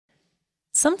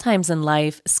Sometimes in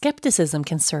life, skepticism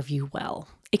can serve you well.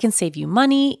 It can save you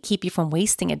money, keep you from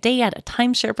wasting a day at a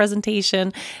timeshare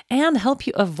presentation, and help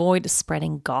you avoid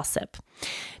spreading gossip.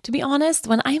 To be honest,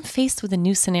 when I'm faced with a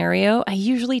new scenario, I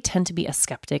usually tend to be a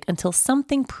skeptic until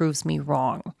something proves me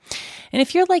wrong. And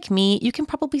if you're like me, you can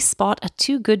probably spot a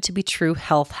too good to be true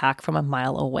health hack from a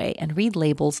mile away and read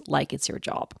labels like it's your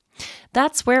job.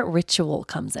 That's where Ritual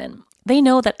comes in. They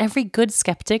know that every good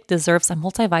skeptic deserves a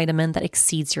multivitamin that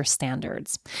exceeds your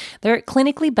standards. Their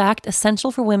clinically backed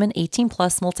Essential for Women 18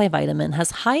 Plus multivitamin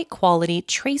has high quality,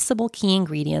 traceable key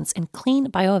ingredients in clean,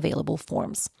 bioavailable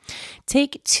forms.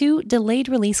 Take 2 delayed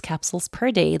release capsules per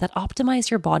day that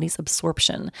optimize your body's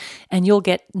absorption, and you'll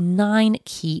get 9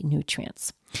 key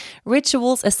nutrients.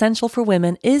 Ritual's Essential for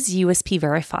Women is USP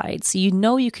verified, so you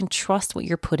know you can trust what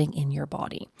you're putting in your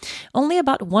body. Only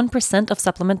about 1% of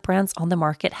supplement brands on the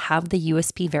market have the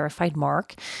USP verified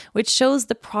mark, which shows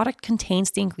the product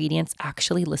contains the ingredients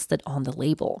actually listed on the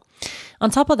label. On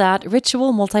top of that,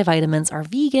 Ritual multivitamins are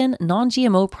vegan,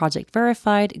 non-GMO project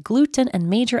verified, gluten and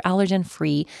major allergen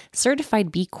free,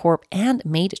 certified B Corp, and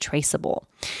made traceable.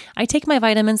 I take my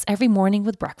vitamins every morning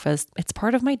with breakfast. It's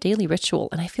part of my daily ritual,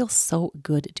 and I feel so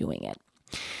good doing it.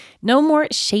 No more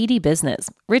shady business.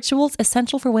 Ritual's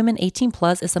Essential for Women 18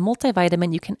 Plus is a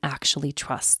multivitamin you can actually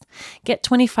trust. Get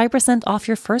 25% off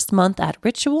your first month at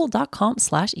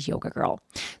ritual.com/yogagirl.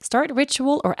 Start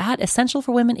Ritual or add Essential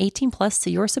for Women 18 Plus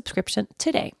to your subscription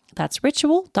today. That's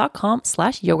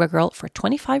ritual.com/yogagirl for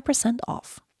 25%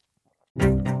 off.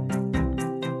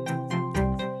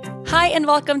 Hi, and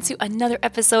welcome to another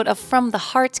episode of From the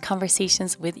Heart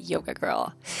Conversations with Yoga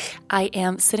Girl. I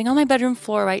am sitting on my bedroom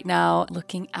floor right now,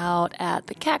 looking out at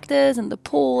the cactus and the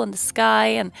pool and the sky,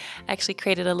 and I actually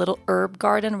created a little herb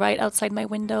garden right outside my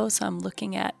window, so I'm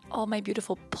looking at all my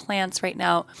beautiful plants right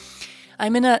now.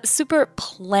 I'm in a super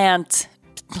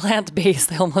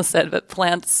plant-based, I almost said, but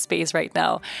plant space right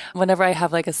now. Whenever I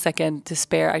have like a second to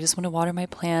spare, I just want to water my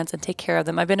plants and take care of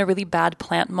them. I've been a really bad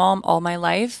plant mom all my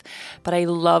life, but I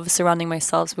love surrounding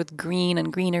myself with green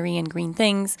and greenery and green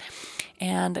things.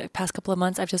 And the past couple of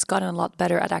months, I've just gotten a lot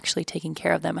better at actually taking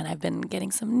care of them. And I've been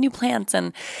getting some new plants,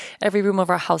 and every room of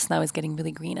our house now is getting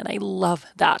really green. And I love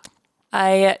that.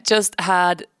 I've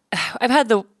had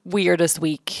the weirdest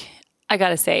week. I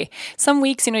gotta say, some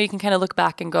weeks, you can kind of look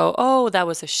back and go, oh, that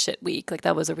was a shit week. Like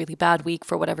that was a really bad week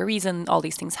for whatever reason. All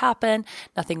these things happened.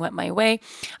 Nothing went my way.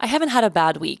 I haven't had a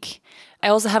bad week. I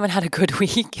also haven't had a good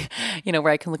week, where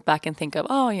I can look back and think of,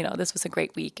 oh, this was a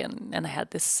great week. And I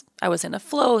had this, I was in a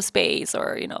flow space,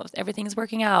 or, everything's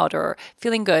working out or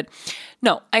feeling good.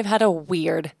 No, I've had a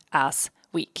weird ass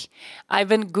week. I've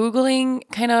been Googling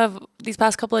kind of these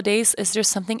past couple of days, is there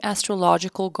something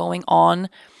astrological going on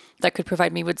that could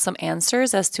provide me with some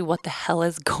answers as to what the hell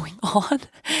is going on?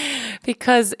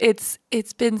 Because it's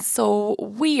been so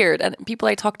weird, and people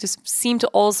I talk to seem to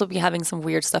also be having some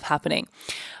weird stuff happening.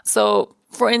 So,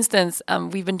 for instance,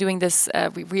 we've been doing this,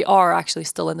 we are actually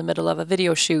still in the middle of a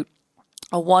video shoot,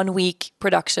 a 1-week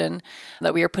production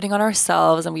that we are putting on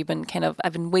ourselves. And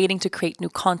I've been waiting to create new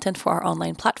content for our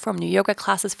online platform, new yoga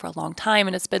classes, for a long time.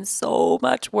 And it's been so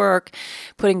much work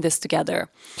putting this together.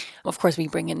 Of course, we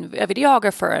bring in a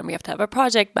videographer, and we have to have a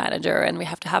project manager, and we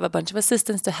have to have a bunch of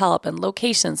assistants to help, and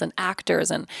locations and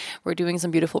actors. And we're doing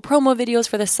some beautiful promo videos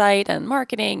for the site and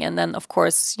marketing. And then, of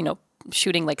course,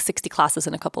 shooting like 60 classes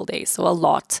in a couple of days. So a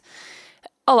lot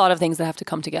of things that have to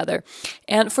come together.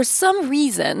 And for some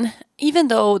reason, even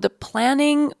though the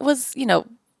planning was,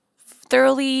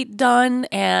 thoroughly done,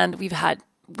 and we've had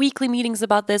weekly meetings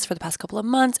about this for the past couple of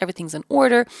months, everything's in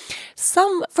order.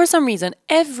 For some reason,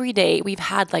 every day we've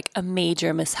had like a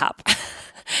major mishap.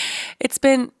 It's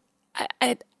been,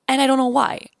 and I don't know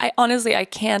why. I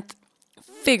can't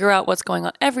figure out what's going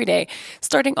on every day.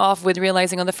 Starting off with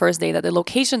realizing on the first day that the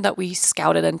location that we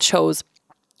scouted and chose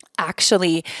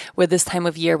actually, with this time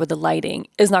of year with the lighting,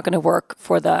 is not going to work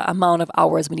for the amount of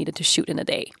hours we needed to shoot in a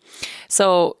day.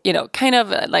 So, kind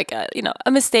of like a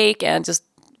mistake, and just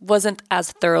wasn't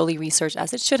as thoroughly researched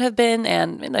as it should have been.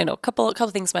 And a couple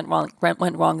things went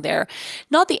wrong there.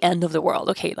 Not the end of the world.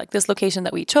 Okay, like this location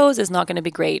that we chose is not going to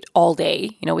be great all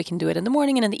day. We can do it in the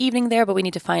morning and in the evening there, but we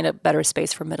need to find a better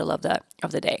space for middle of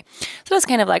the day. So that's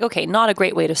kind of like, okay, not a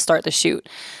great way to start the shoot.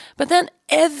 But then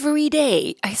every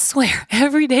day, I swear,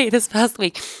 every day this past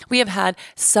week, we have had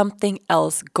something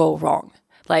else go wrong.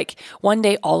 Like one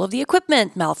day, all of the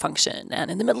equipment malfunctioned,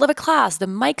 and in the middle of a class, the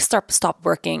mic stopped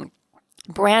working.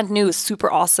 Brand new,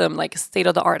 super awesome, like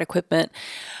state-of-the-art equipment.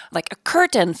 Like a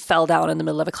curtain fell down in the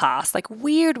middle of a class. Like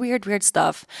weird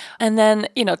stuff. And then,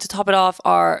 to top it off,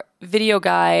 our video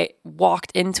guy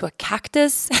walked into a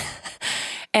cactus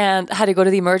and had to go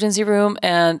to the emergency room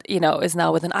and, is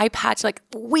now with an eye patch, like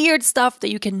weird stuff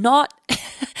that you cannot,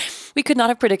 we could not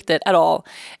have predicted at all.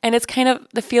 And it's kind of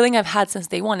the feeling I've had since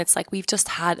day one. It's like we've just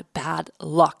had bad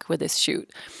luck with this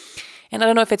shoot. And I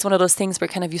don't know if it's one of those things where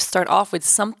kind of you start off with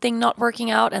something not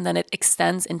working out and then it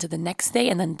extends into the next day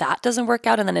and then that doesn't work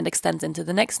out and then it extends into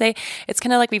the next day. It's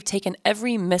kind of like we've taken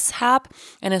every mishap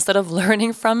and instead of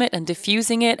learning from it and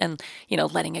diffusing it and,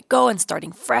 letting it go and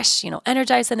starting fresh,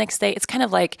 energized the next day, it's kind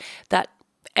of like that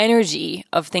energy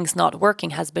of things not working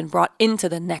has been brought into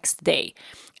the next day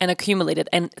and accumulated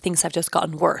and things have just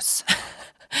gotten worse.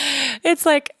 It's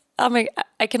like,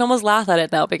 I can almost laugh at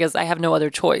it now because I have no other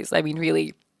choice. I mean,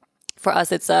 really, for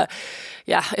us, it's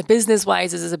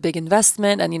business-wise, this is a big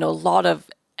investment and, a lot of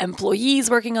employees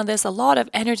working on this, a lot of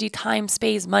energy, time,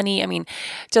 space, money. I mean,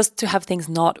 just to have things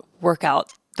not work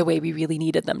out the way we really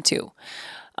needed them to.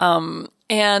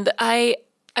 And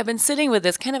I've been sitting with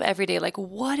this kind of every day, like,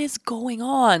 what is going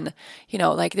on?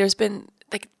 Like there's been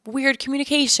like weird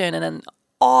communication and then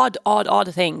odd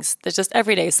things. There's just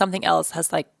every day something else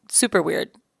has like super weird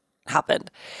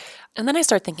happened. And then I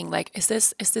start thinking like, is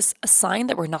this a sign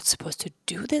that we're not supposed to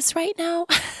do this right now?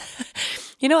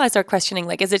 I start questioning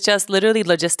like, is it just literally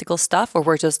logistical stuff or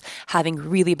we're just having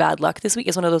really bad luck this week?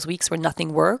 Is one of those weeks where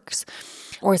nothing works?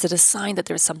 Or is it a sign that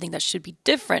there's something that should be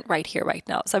different right here, right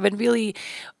now? So I've been really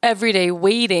every day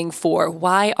waiting for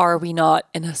why are we not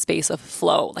in a space of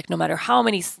flow? Like no matter how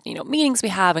many, meetings we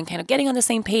have and kind of getting on the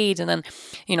same page and then,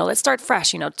 let's start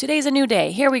fresh. Today's a new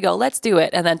day. Here we go. Let's do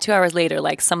it. And then 2 hours later,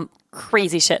 like some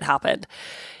crazy shit happened,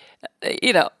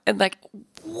 and like,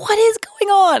 what is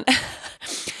going on?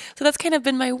 So that's kind of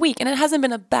been my week. And it hasn't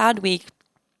been a bad week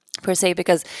per se,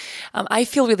 because I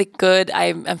feel really good.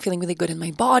 I'm feeling really good in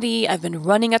my body. I've been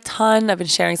running a ton. I've been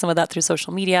sharing some of that through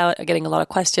social media, getting a lot of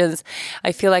questions.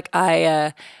 I feel like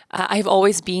I've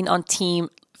always been on team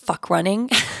fuck running.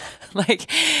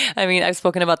 I've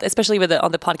spoken about, especially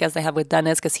on the podcast I have with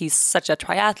Dennis, because he's such a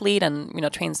triathlete and,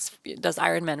 does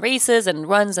Ironman races and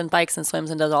runs and bikes and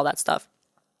swims and does all that stuff.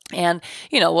 And,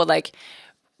 will like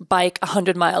bike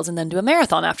 100 miles and then do a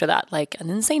marathon after that, like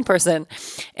an insane person.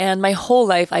 And my whole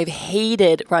life I've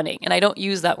hated running. And I don't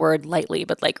use that word lightly,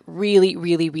 but like really,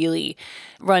 really, really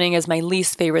running is my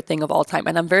least favorite thing of all time.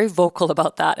 And I'm very vocal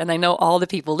about that. And I know all the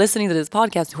people listening to this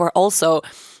podcast who are also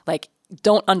like,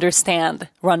 don't understand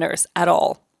runners at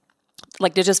all.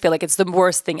 Like they just feel like it's the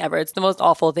worst thing ever. It's the most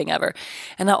awful thing ever.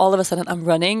 And now all of a sudden I'm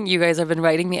running. You guys have been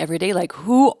writing me every day. Like,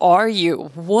 who are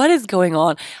you? What is going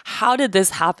on? How did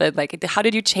this happen? Like, how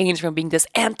did you change from being this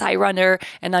anti-runner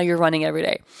and now you're running every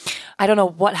day? I don't know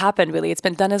what happened really. It's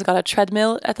been done. He's got a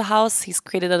treadmill at the house. He's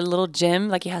created a little gym.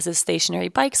 Like he has his stationary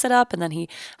bike set up and then he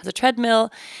has a treadmill.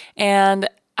 And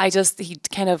he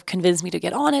kind of convinced me to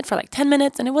get on it for like 10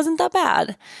 minutes and it wasn't that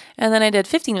bad. And then I did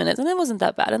 15 minutes and it wasn't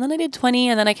that bad. And then I did 20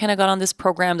 and then I kind of got on this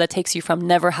program that takes you from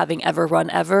never having ever run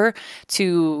ever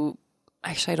to,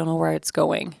 actually, I don't know where it's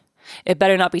going. It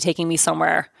better not be taking me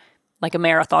somewhere like a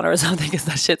marathon or something because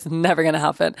that shit's never going to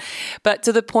happen. But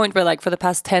to the point where like for the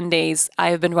past 10 days,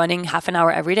 I have been running half an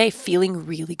hour every day, feeling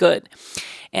really good.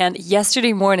 And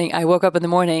yesterday morning, I woke up in the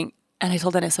morning and I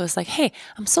told Dennis, I was like, hey,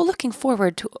 I'm so looking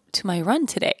forward to my run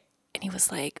today. And he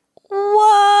was like,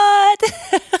 what?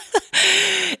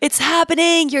 It's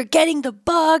happening. You're getting the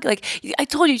bug. Like I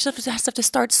told you, you just have to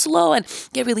start slow and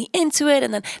get really into it.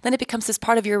 And then it becomes this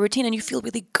part of your routine and you feel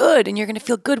really good and you're going to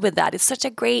feel good with that. It's such a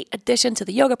great addition to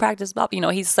the yoga practice. Bob,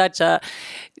 he's such a,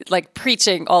 like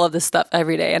preaching all of this stuff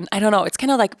every day. And I don't know, it's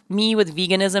kind of like me with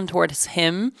veganism towards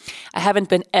him. I haven't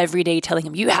been every day telling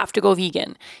him, you have to go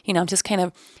vegan. I'm just kind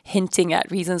of hinting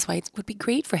at reasons why it would be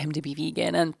great for him to be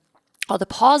vegan and all the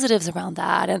positives around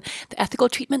that and the ethical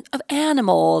treatment of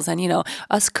animals and,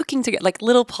 us cooking together, like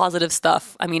little positive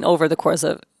stuff, over the course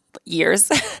of years.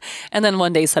 And then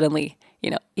one day suddenly,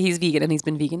 he's vegan and he's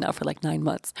been vegan now for like 9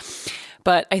 months.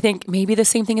 But I think maybe the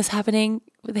same thing is happening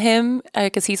with him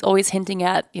because he's always hinting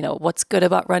at, what's good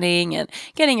about running and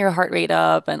getting your heart rate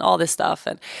up and all this stuff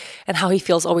and how he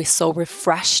feels always so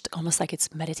refreshed, almost like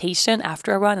it's meditation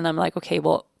after a run. And I'm like, okay,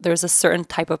 well, there's a certain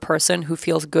type of person who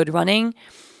feels good running.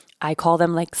 I call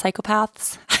them like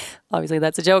psychopaths. Obviously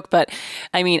that's a joke, but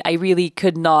I really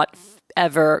could not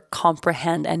ever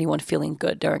comprehend anyone feeling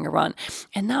good during a run.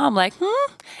 And now I'm like,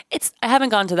 I haven't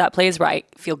gone to that place where I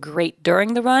feel great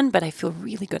during the run, but I feel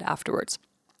really good afterwards.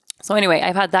 So anyway,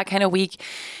 I've had that kind of week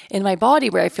in my body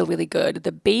where I feel really good.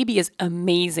 The baby is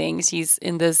amazing. She's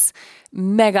in this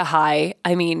mega high.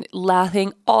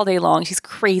 Laughing all day long. She's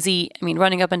crazy.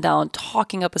 Running up and down,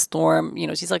 talking up a storm.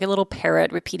 She's like a little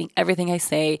parrot repeating everything I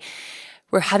say.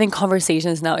 We're having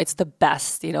conversations now. It's the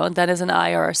best, and Dennis and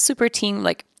I are a super team.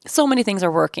 Like so many things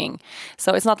are working.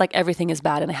 So it's not like everything is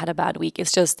bad and I had a bad week.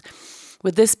 It's just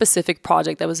with this specific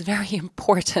project that was very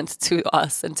important to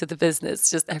us and to the business,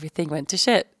 just everything went to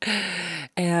shit.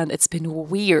 And it's been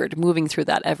weird moving through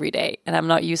that every day. And I'm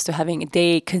not used to having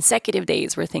consecutive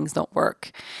days where things don't work.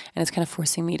 And it's kind of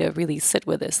forcing me to really sit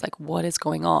with this. Like, what is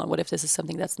going on? What if this is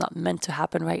something that's not meant to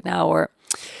happen right now? Or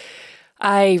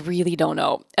I really don't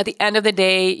know. At the end of the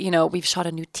day, we've shot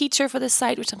a new teacher for this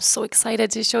site, which I'm so excited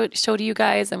to show to you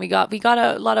guys. And we got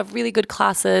a lot of really good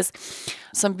classes,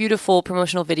 some beautiful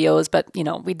promotional videos, but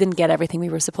we didn't get everything we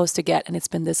were supposed to get. And it's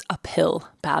been this uphill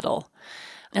battle.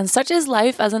 And such is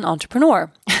life as an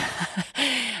entrepreneur.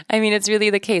 I mean, it's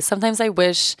really the case. Sometimes I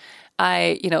wish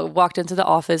I, walked into the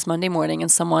office Monday morning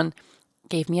and someone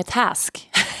gave me a task.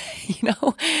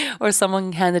 Or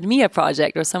someone handed me a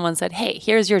project, or someone said, hey,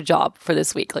 here's your job for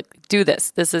this week. Like, do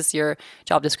this. This is your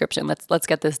job description. Let's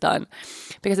get this done.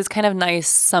 Because it's kind of nice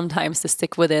sometimes to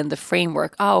stick within the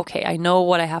framework. Oh, okay, I know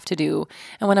what I have to do.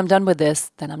 And when I'm done with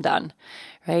this, then I'm done,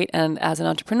 right? And as an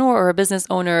entrepreneur or a business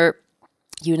owner,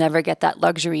 you never get that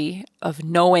luxury of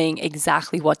knowing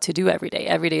exactly what to do every day.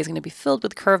 Every day is going to be filled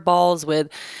with curveballs,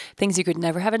 with things you could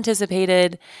never have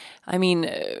anticipated. I mean,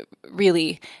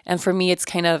 really. And for me, it's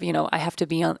kind of, I have to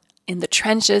be in the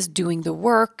trenches doing the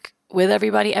work with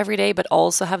everybody every day, but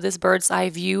also have this bird's eye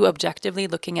view, objectively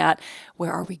looking at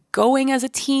where are we going as a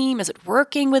team? Is it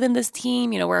working within this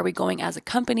team? Where are we going as a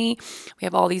company? We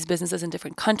have all these businesses in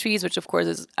different countries, which of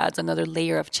course adds another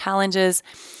layer of challenges.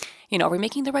 Are we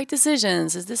making the right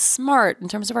decisions? Is this smart in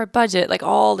terms of our budget? Like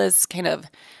all this kind of,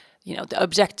 the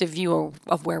objective view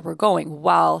of where we're going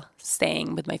while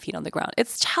staying with my feet on the ground.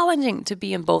 It's challenging to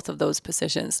be in both of those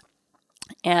positions.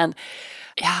 And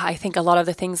yeah, I think a lot of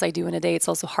the things I do in a day, it's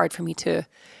also hard for me to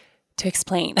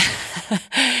explain.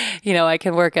 I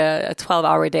can work a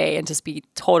 12-hour day and just be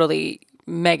totally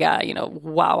mega,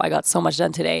 wow, I got so much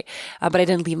done today, but I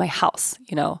didn't leave my house,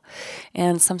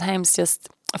 and sometimes just,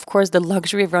 of course, the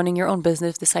luxury of running your own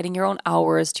business, deciding your own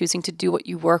hours, choosing to do what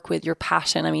you work with, your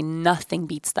passion. I mean, nothing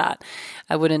beats that.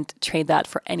 I wouldn't trade that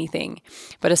for anything.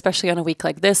 But especially on a week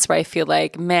like this where I feel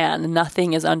like, man,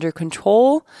 nothing is under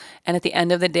control. And at the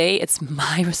end of the day, it's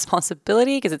my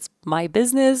responsibility because it's my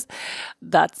business.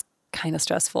 That's kind of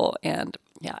stressful. And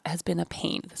yeah, it has been a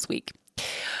pain this week.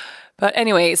 But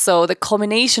anyway, so the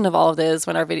culmination of all of this,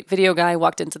 when our video guy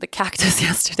walked into the cactus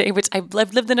yesterday, which I've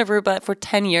lived in Aruba for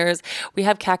 10 years, we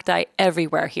have cacti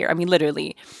everywhere here. I mean,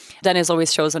 literally. Dennis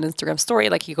always shows on Instagram story,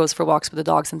 like he goes for walks with the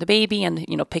dogs and the baby and,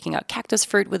 picking out cactus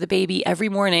fruit with the baby every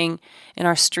morning in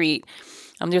our street.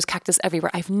 There's cactus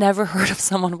everywhere. I've never heard of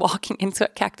someone walking into a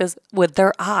cactus with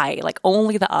their eye, like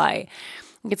only the eye.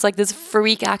 It's like this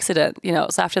freak accident,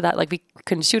 So after that, like we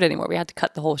couldn't shoot anymore. We had to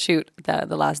cut the whole shoot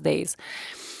the last days.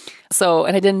 So,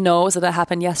 and I didn't know, so that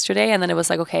happened yesterday. And then it was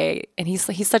like, okay. And he's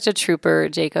such a trooper,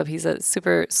 Jacob. He's a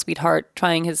super sweetheart,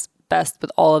 trying his best with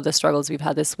all of the struggles we've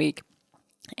had this week.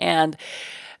 And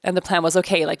the plan was,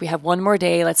 okay, like we have one more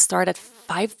day. Let's start at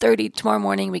 5:30 tomorrow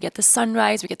morning. We get the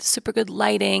sunrise. We get the super good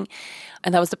lighting.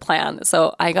 And that was the plan.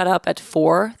 So I got up at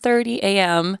 4:30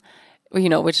 a.m.,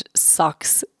 which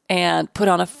sucks, and put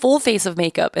on a full face of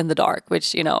makeup in the dark,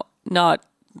 which,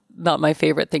 not my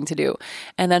favorite thing to do.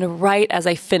 And then right as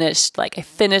I finished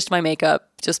my makeup,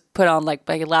 just put on like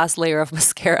my last layer of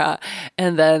mascara.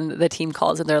 And then the team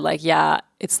calls and they're like, yeah,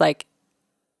 it's like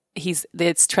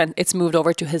it's moved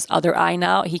over to his other eye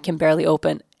now. He can barely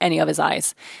open any of his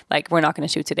eyes. Like, we're not going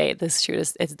to shoot today. This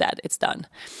shoot it's dead. It's done.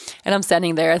 And I'm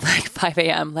standing there at like 5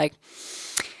 a.m. like,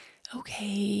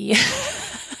 okay,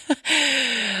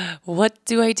 what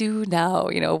do I do now?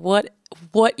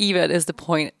 What even is the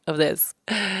point of this?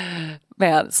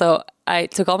 Man, so I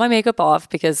took all my makeup off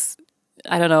because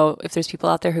I don't know if there's people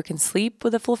out there who can sleep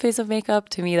with a full face of makeup.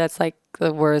 To me, that's like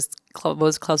the most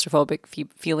claustrophobic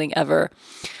feeling ever.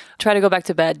 Tried to go back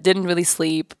to bed, didn't really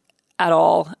sleep at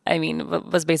all. I mean,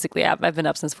 was basically, I've been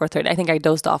up since 4:30. I think I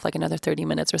dozed off like another 30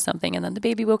 minutes or something. And then the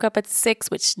baby woke up at 6,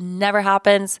 which never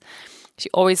happens. She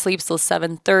always sleeps till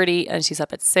 7:30 and she's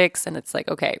up at 6. And it's like,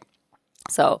 okay.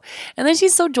 So, and then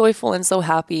she's so joyful and so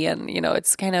happy. And,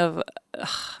 it's kind of,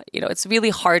 it's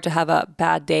really hard to have a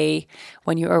bad day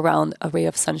when you're around a ray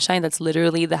of sunshine. That's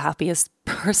literally the happiest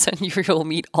person you'll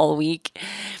meet all week.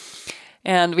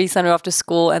 And we sent her off to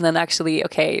school. And then actually,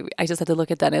 okay, I just had to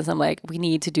look at Dennis. I'm like, we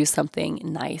need to do something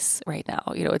nice right now.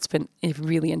 It's been a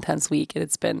really intense week and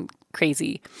it's been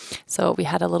crazy. So we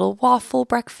had a little waffle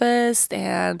breakfast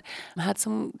and had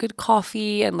some good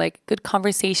coffee and like good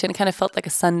conversation. It kind of felt like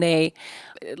a Sunday,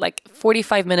 like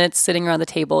 45 minutes sitting around the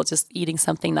table, just eating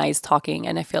something nice, talking.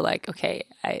 And I feel like, okay,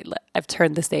 I've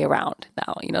turned this day around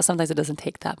now. Sometimes it doesn't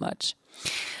take that much.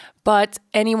 But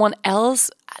anyone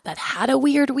else that had a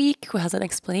weird week who has an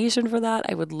explanation for that,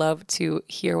 I would love to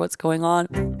hear what's going on.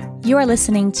 You are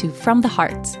listening to From the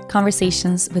Heart,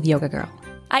 Conversations with Yoga Girl.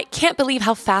 I can't believe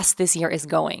how fast this year is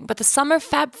going, but the Summer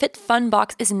FabFitFun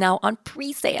box is now on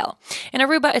pre-sale. In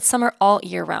Aruba, it's summer all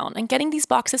year round, and getting these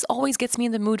boxes always gets me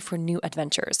in the mood for new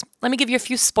adventures. Let me give you a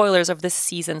few spoilers of this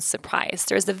season's surprise.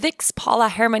 There's the Vicks Paula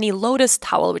Hermione Lotus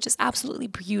Towel, which is absolutely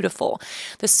beautiful,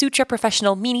 the Sutra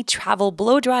Professional Mini Travel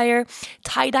Blow Dryer,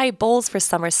 tie-dye bowls for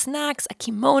summer snacks, a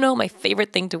kimono, my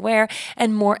favorite thing to wear,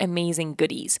 and more amazing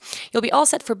goodies. You'll be all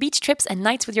set for beach trips and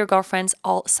nights with your girlfriends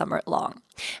all summer long.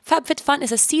 FabFitFun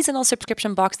is a seasonal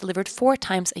subscription box delivered 4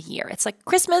 times a year. It's like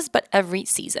Christmas, but every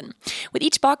season. With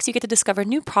each box, you get to discover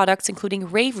new products,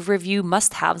 including rave review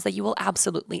must-haves that you will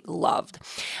absolutely love.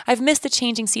 I've missed the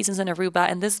changing seasons in Aruba,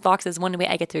 and this box is one way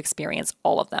I get to experience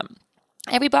all of them.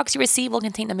 Every box you receive will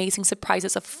contain amazing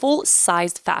surprises of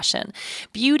full-sized fashion,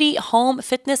 beauty, home,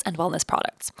 fitness, and wellness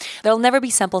products. There'll never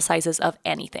be sample sizes of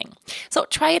anything. So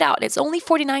try it out. It's only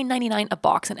 $49.99 a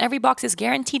box, and every box is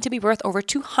guaranteed to be worth over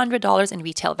 $200 in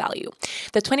retail value.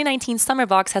 The 2019 summer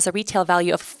box has a retail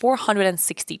value of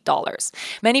 $460.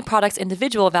 Many products'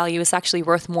 individual value is actually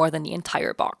worth more than the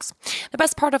entire box. The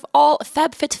best part of all,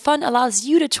 FabFitFun allows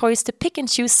you the choice to pick and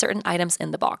choose certain items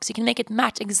in the box. You can make it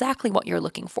match exactly what you're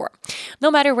looking for. No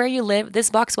matter where you live, this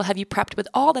box will have you prepped with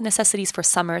all the necessities for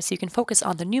summer so you can focus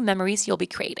on the new memories you'll be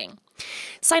creating.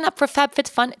 Sign up for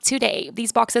FabFitFun today.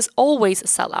 These boxes always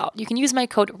sell out. You can use my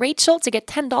code Rachel to get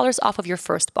 $10 off of your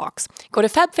first box. Go to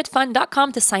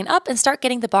fabfitfun.com to sign up and start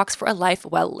getting the box for a life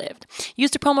well lived.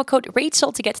 Use the promo code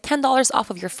Rachel to get $10 off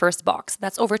of your first box.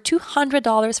 That's over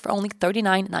 $200 for only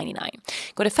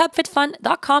 $39.99. Go to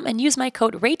fabfitfun.com and use my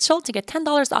code Rachel to get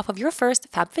 $10 off of your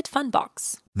first FabFitFun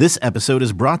box. This episode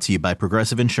is brought to you by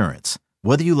Progressive Insurance.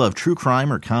 Whether you love true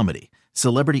crime or comedy,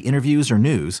 celebrity interviews or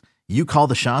news, you call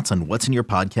the shots on what's in your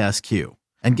podcast queue.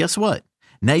 And guess what?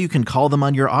 Now you can call them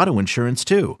on your auto insurance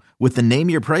too with the Name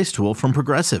Your Price tool from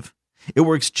Progressive. It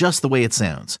works just the way it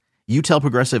sounds. You tell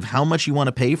Progressive how much you want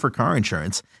to pay for car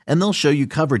insurance, and they'll show you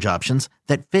coverage options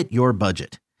that fit your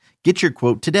budget. Get your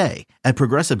quote today at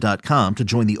Progressive.com to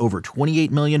join the over 28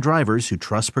 million drivers who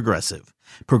trust Progressive.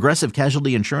 Progressive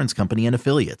Casualty Insurance Company and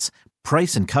Affiliates.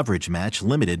 Price and coverage match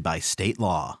limited by state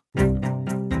law.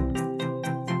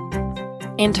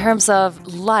 In terms of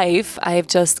life, I've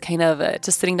just kind of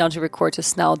just sitting down to record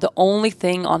just now. The only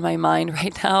thing on my mind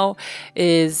right now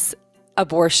is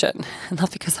abortion.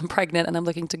 Not because I'm pregnant and I'm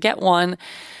looking to get one,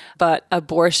 but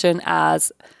abortion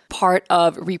as part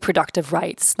of reproductive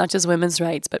rights, not just women's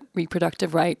rights, but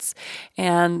reproductive rights.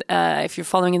 And if you're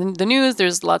following in the news,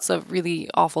 there's lots of really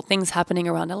awful things happening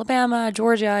around Alabama,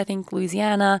 Georgia, I think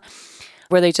Louisiana,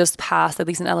 where they just passed, at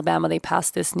least in Alabama, they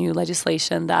passed this new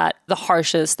legislation that the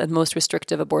harshest and most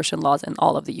restrictive abortion laws in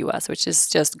all of the US, which is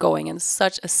just going in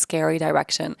such a scary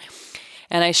direction.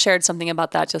 And I shared something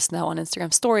about that just now on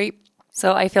Instagram story.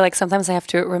 So I feel like sometimes I have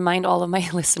to remind all of my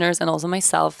listeners and also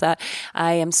myself that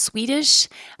I am Swedish,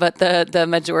 but the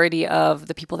majority of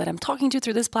the people that I'm talking to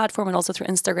through this platform and also through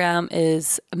Instagram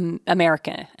is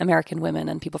American women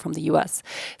and people from the US.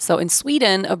 So in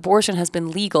Sweden, abortion has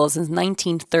been legal since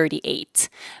 1938,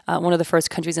 one of the first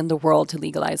countries in the world to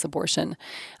legalize abortion.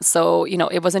 So,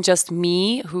 it wasn't just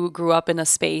me who grew up in a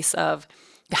space of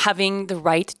having the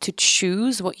right to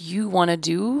choose what you want to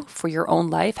do for your own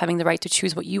life, having the right to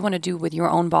choose what you want to do with your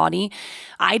own body.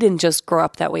 I didn't just grow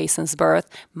up that way since birth.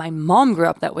 My mom grew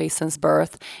up that way since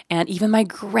birth. And even my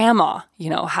grandma,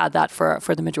 had that for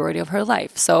the majority of her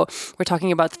life. So we're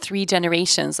talking about 3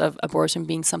 generations of abortion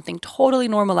being something totally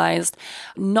normalized,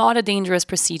 not a dangerous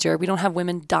procedure. We don't have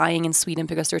women dying in Sweden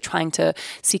because they're trying to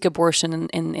seek abortion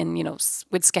in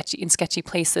sketchy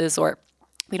places, or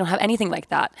we don't have anything like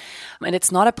that. And it's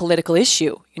not a political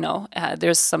issue,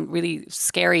 There's some really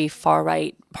scary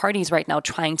far-right parties right now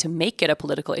trying to make it a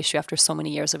political issue after so many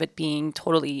years of it being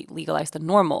totally legalized and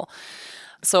normal.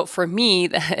 So for me,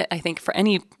 I think for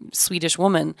any Swedish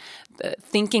woman,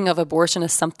 thinking of abortion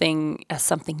as something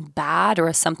bad or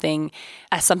as something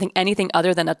anything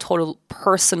other than a total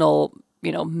personal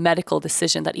medical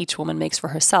decision that each woman makes for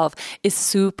herself is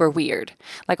super weird.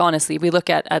 Like, honestly, we look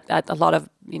at a lot of,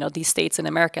 these states in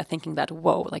America thinking that,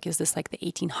 whoa, like, is this like the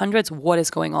 1800s? What is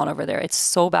going on over there? It's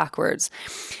so backwards.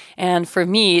 And for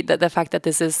me, the fact that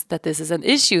this is an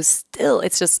issue still,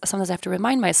 it's just sometimes I have to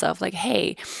remind myself, like,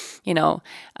 hey,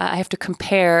 I have to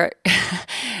compare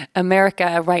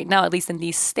America right now, at least in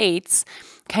these states,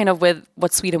 kind of with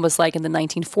what Sweden was like in the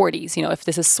 1940s. If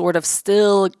this is sort of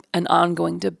still an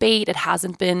ongoing debate, it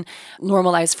hasn't been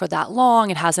normalized for that long,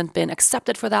 it hasn't been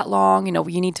accepted for that long,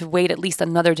 you need to wait at least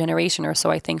another generation or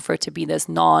so, I think, for it to be this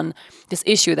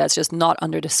issue that's just not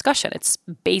under discussion. It's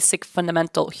basic,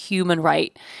 fundamental human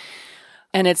right.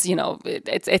 And it's,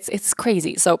 it's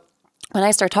crazy. So when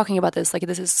I start talking about this, like,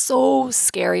 this is so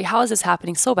scary. How is this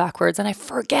happening so backwards? And I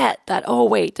forget that, oh,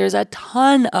 wait, there's a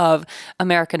ton of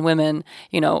American women,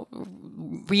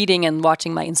 reading and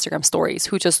watching my Instagram stories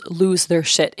who just lose their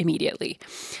shit immediately.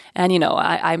 And,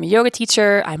 I'm a yoga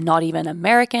teacher. I'm not even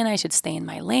American. I should stay in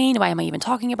my lane. Why am I even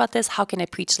talking about this? How can I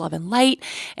preach love and light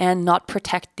and not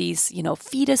protect these,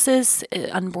 fetuses,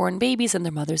 unborn babies in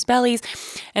their mother's bellies?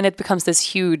 And it becomes this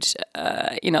huge,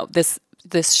 this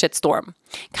shitstorm,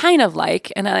 kind of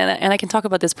like, and I can talk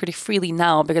about this pretty freely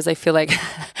now because I feel like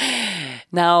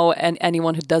now, and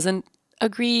anyone who doesn't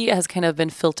agree has kind of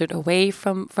been filtered away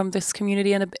from this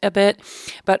community in a bit.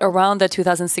 But around the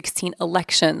 2016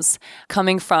 elections,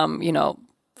 coming from,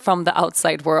 from the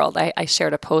outside world, I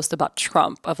shared a post about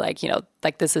Trump of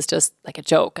like this is just like a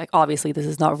joke. Like, obviously this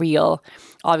is not real.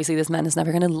 Obviously this man is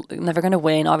never gonna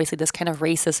win. Obviously this kind of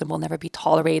racism will never be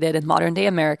tolerated in modern day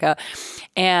America.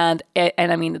 And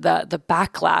I mean the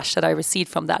backlash that I received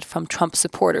from that, from Trump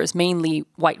supporters, mainly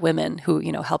white women who,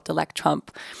 helped elect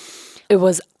Trump, it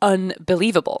was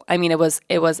unbelievable. I mean, I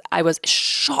was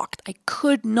shocked. I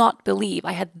could not believe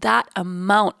I had that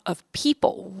amount of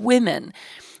people, women,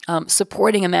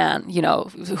 supporting a man,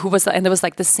 who was, and there was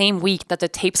like the same week that the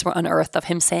tapes were unearthed of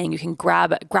him saying you can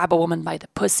grab a woman by the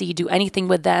pussy, do anything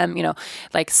with them,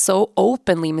 like so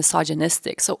openly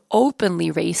misogynistic, so openly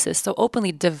racist, so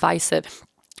openly divisive.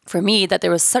 For me, that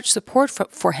there was such support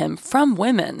for him from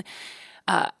women,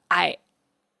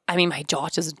 I mean, my jaw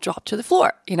just dropped to the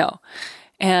floor,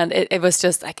 and it was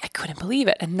just like, I couldn't believe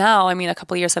it. And now, I mean, a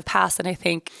couple of years have passed, and I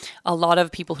think a lot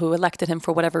of people who elected him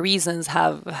for whatever reasons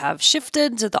have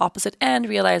shifted to the opposite end,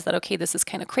 realized that, okay, this is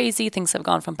kind of crazy. Things have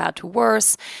gone from bad to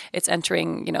worse. It's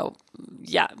entering, and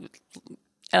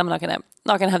I'm not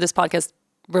gonna have this podcast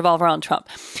revolve around Trump.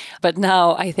 But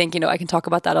now I think, I can talk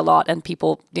about that a lot, and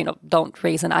people, don't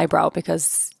raise an eyebrow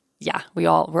because we're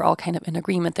all kind of in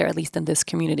agreement there, at least in this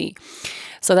community.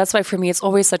 So that's why for me, it's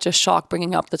always such a shock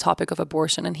bringing up the topic of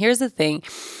abortion. And here's the thing,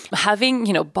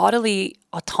 having, bodily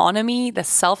autonomy, the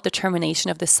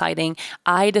self-determination of deciding,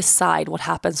 I decide what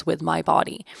happens with my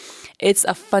body. It's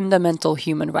a fundamental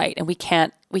human right. And we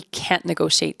can't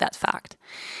negotiate that fact.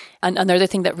 And another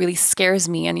thing that really scares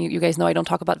me, and you guys know I don't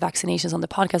talk about vaccinations on the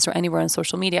podcast or anywhere on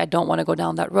social media. I don't want to go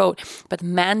down that road. But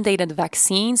mandated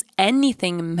vaccines,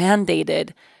 anything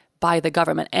mandated by the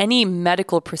government, any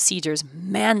medical procedures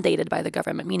mandated by the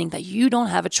government, meaning that you don't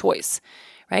have a choice,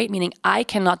 right? Meaning I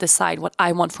cannot decide what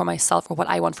I want for myself or what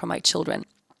I want for my children.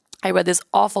 I read this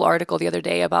awful article the other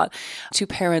day about two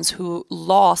parents who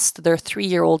lost their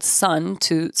 3-year-old son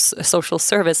to social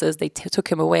services. They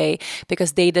took him away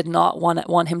because they did not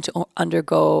want him to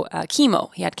undergo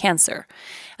chemo. He had cancer.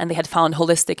 And they had found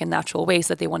holistic and natural ways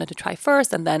that they wanted to try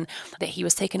first. And then he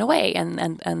was taken away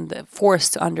and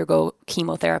forced to undergo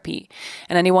chemotherapy.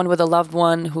 And anyone with a loved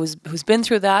one who's been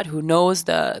through that, who knows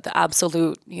the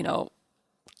absolute,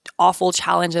 awful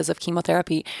challenges of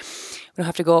chemotherapy, we don't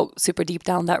have to go super deep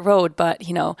down that road, but,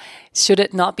 should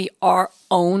it not be our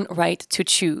own right to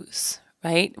choose,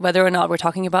 right? Whether or not we're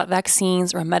talking about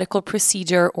vaccines or a medical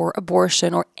procedure or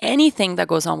abortion or anything that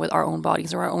goes on with our own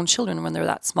bodies or our own children when they're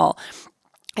that small.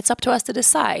 It's up to us to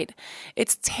decide.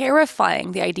 It's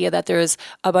terrifying, the idea that there's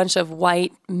a bunch of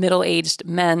white, middle-aged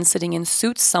men sitting in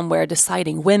suits somewhere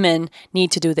deciding women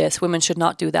need to do this, women should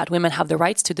not do that, women have the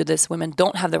rights to do this, women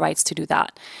don't have the rights to do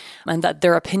that, and that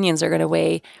their opinions are going to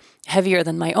weigh heavier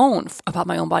than my own about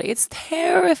my own body. It's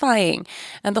terrifying.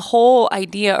 And the whole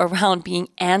idea around being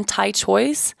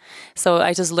anti-choice. So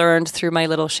I just learned through my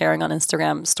little sharing on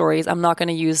Instagram stories, I'm not going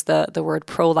to use the word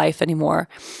pro-life anymore,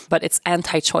 but it's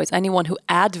anti-choice. Anyone who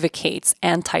advocates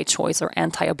anti-choice or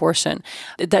anti-abortion,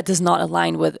 that does not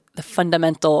align with the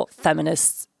fundamental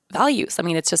feminist values. I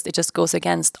mean, it just goes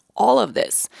against all of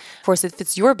this. Of course, if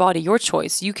it's your body, your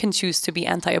choice, you can choose to be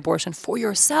anti-abortion for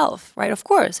yourself, right? Of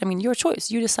course. I mean, your choice.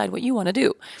 You decide what you want to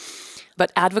do.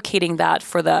 But advocating that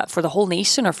for the whole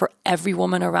nation or for every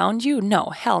woman around you, no,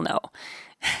 hell no.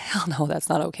 Hell no, that's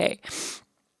not okay.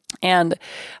 And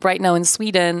right now in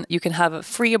Sweden, you can have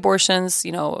free abortions,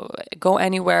 go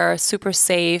anywhere, super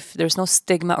safe. There's no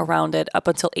stigma around it up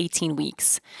until 18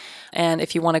 weeks. And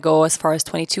if you want to go as far as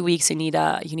 22 weeks, you need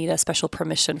a special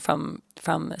permission from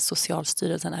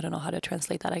Socialstyrelsen. I don't know how to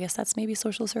translate that. I guess that's maybe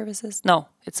social services. No,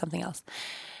 it's something else.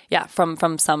 Yeah,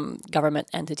 from some government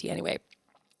entity anyway.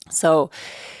 So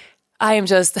I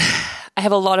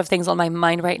have a lot of things on my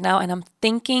mind right now, and I'm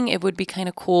thinking it would be kind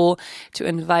of cool to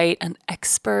invite an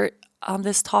expert on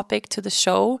this topic to the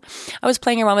show. I was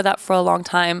playing around with that for a long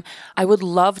time. I would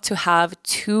love to have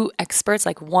two experts,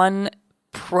 like one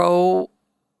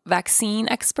pro-vaccine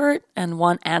expert and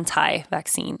one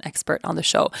anti-vaccine expert on the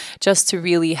show, just to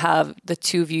really have the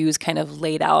two views kind of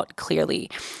laid out clearly,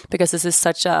 because this is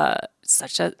such a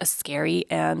scary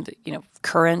and,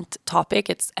 current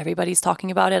topic. Everybody's talking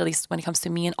about it, at least when it comes to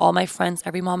me and all my friends,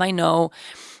 every mom I know.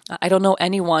 I don't know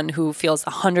anyone who feels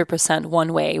 100%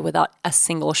 one way without a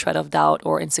single shred of doubt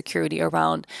or insecurity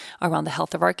around the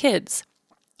health of our kids.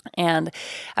 And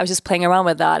I was just playing around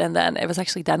with that. And then it was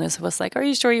actually Dennis who was like, are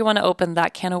you sure you want to open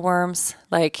that can of worms?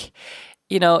 Like,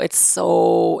 it's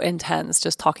so intense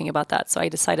just talking about that. So I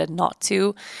decided not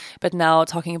to. But now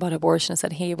talking about abortion, I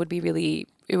said, hey, it would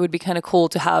be kind of cool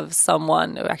to have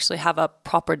someone who actually have a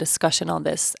proper discussion on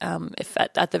this, if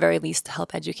at the very least to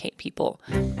help educate people.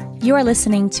 You are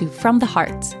listening to From the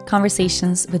Heart,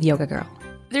 Conversations with Yoga Girl.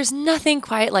 There's nothing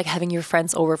quite like having your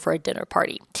friends over for a dinner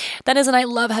party. Dennis and I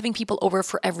love having people over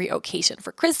for every occasion.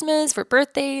 For Christmas, for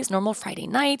birthdays, normal Friday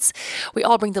nights. We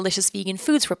all bring delicious vegan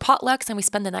foods for potlucks, and we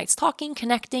spend the nights talking,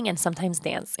 connecting, and sometimes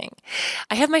dancing.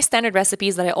 I have my standard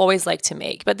recipes that I always like to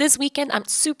make, but this weekend I'm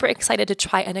super excited to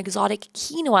try an exotic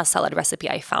quinoa salad recipe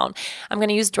I found. I'm going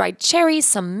to use dried cherries,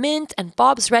 some mint, and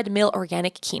Bob's Red Mill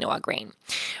organic quinoa grain.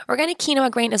 Organic quinoa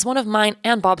grain is one of mine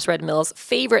and Bob's Red Mill's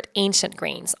favorite ancient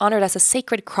grains, honored as a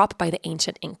sacred crop by the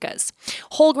ancient Incas.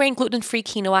 Whole grain gluten-free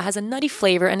quinoa has a nutty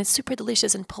flavor and it's super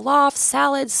delicious in pilaf,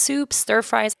 salads, soups, stir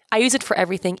fries. I use it for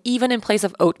everything, even in place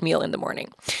of oatmeal in the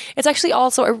morning. It's actually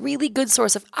also a really good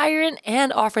source of iron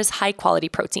and offers high quality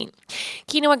protein.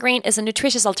 Quinoa grain is a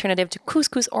nutritious alternative to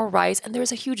couscous or rice, and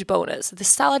there's a huge bonus. The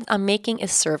salad I'm making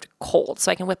is served cold,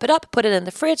 so I can whip it up, put it in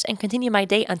the fridge, and continue my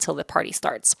day until the party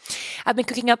starts. I've been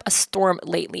cooking up a storm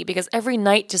lately because every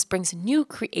night just brings new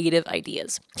creative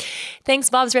ideas.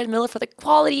 Thanks Bob's Red Mill for the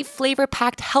quality,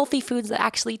 flavor-packed, healthy foods that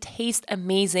actually taste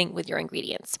amazing with your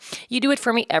ingredients. You do it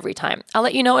for me every time. I'll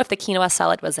let you know if the quinoa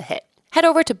salad was a hit. Head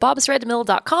over to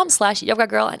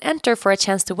bobsredmill.com/yogagirl and enter for a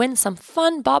chance to win some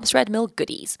fun Bob's Red Mill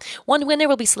goodies. One winner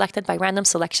will be selected by random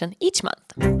selection each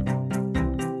month.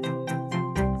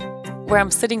 Where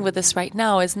I'm sitting with this right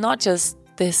now is not just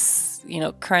this,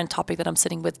 current topic that I'm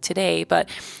sitting with today, but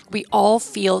we all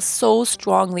feel so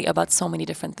strongly about so many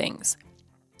different things.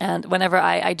 And whenever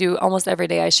I do, almost every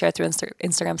day I share through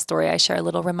Instagram story, I share a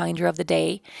little reminder of the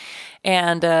day.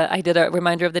 And I did a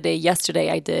reminder of the day yesterday.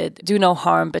 I did do no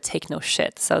harm, but take no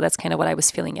shit. So that's kind of what I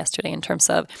was feeling yesterday in terms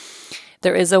of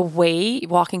there is a way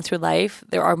walking through life.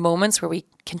 There are moments where we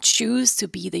can choose to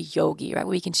be the yogi, right?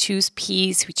 We can choose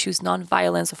peace. We choose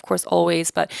nonviolence, of course, always,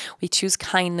 but we choose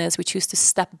kindness. We choose to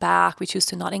step back. We choose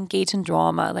to not engage in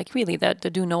drama, like really that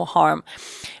to do no harm.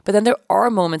 But then there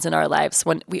are moments in our lives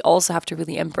when we also have to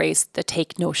really embrace the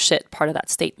take no shit part of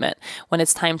that statement, when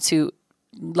it's time to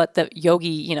let the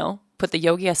yogi, put the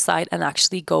yogi aside and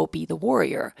actually go be the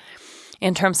warrior.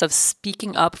 In terms of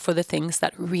speaking up for the things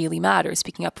that really matter,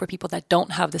 speaking up for people that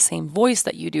don't have the same voice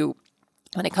that you do.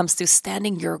 When it comes to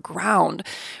standing your ground,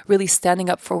 really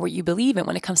standing up for what you believe in,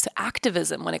 when it comes to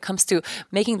activism, when it comes to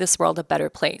making this world a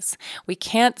better place. We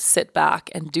can't sit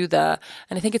back and and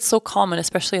I think it's so common,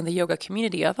 especially in the yoga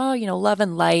community, of, love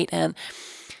and light. And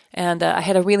I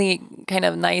had a really kind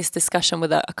of nice discussion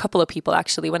with a couple of people,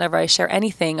 actually, whenever I share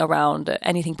anything around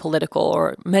anything political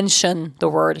or mention the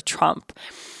word Trump.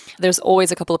 There's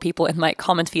always a couple of people in my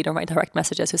comment feed or my direct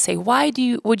messages who say, would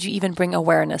you even bring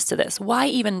awareness to this? Why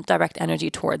even direct energy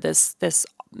toward this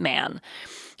man?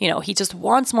 He just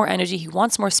wants more energy. He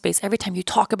wants more space. Every time you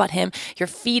talk about him, you're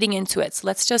feeding into it. So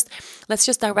let's just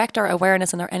direct our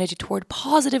awareness and our energy toward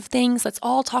positive things. Let's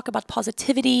all talk about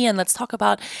positivity, and let's talk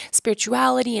about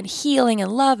spirituality and healing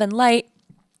and love and light.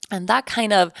 And that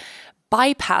kind of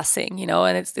bypassing,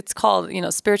 and it's called,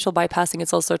 spiritual bypassing.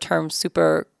 It's also a term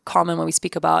super common when we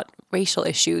speak about racial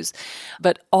issues,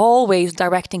 but always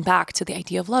directing back to the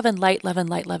idea of love and light, love and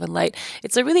light, love and light.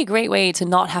 It's a really great way to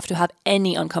not have to have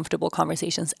any uncomfortable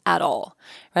conversations at all,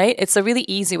 right? It's a really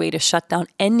easy way to shut down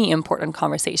any important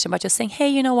conversation by just saying, hey,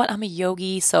 you know what? I'm a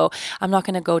yogi, so I'm not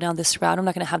going to go down this route. I'm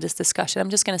not going to have this discussion.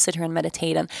 I'm just going to sit here and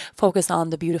meditate and focus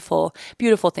on the beautiful,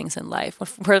 beautiful things in life.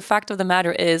 Where the fact of the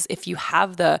matter is, if you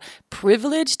have the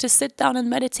privilege to sit down and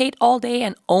meditate all day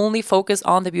and only focus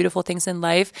on the beautiful things in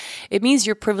life, it means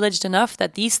you're privileged enough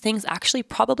that these things actually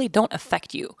probably don't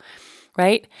affect you,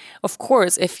 right? Of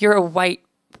course, if you're a white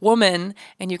woman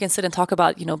and you can sit and talk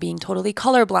about, being totally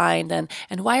colorblind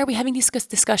and why are we having these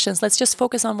discussions? Let's just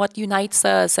focus on what unites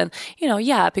us. And,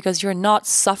 because you're not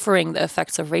suffering the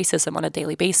effects of racism on a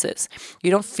daily basis.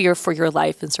 You don't fear for your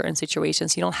life in certain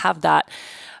situations. You don't have that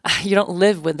You don't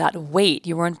live with that weight.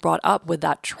 You weren't brought up with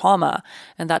that trauma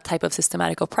and that type of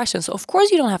systematic oppression. So of course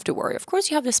you don't have to worry. Of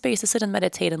course you have the space to sit and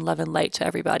meditate and love and light to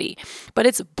everybody. But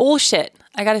it's bullshit,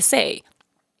 I gotta say.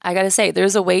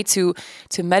 There's a way to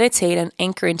meditate and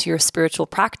anchor into your spiritual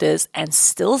practice and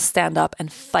still stand up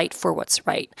and fight for what's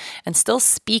right, and still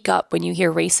speak up when you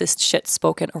hear racist shit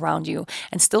spoken around you,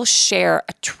 and still share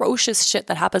atrocious shit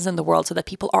that happens in the world so that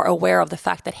people are aware of the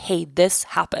fact that, hey, this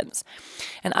happens.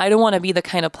 And I don't want to be the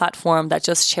kind of platform that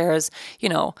just shares,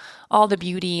 all the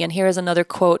beauty, and here's another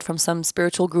quote from some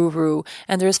spiritual guru,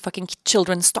 and there's fucking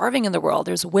children starving in the world.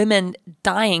 There's women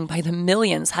dying by the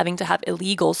millions having to have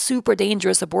illegal, super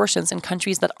dangerous abortions in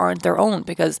countries that aren't their own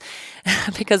because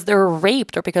they're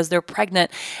raped or because they're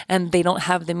pregnant and they don't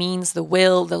have the means, the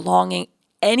will, the longing,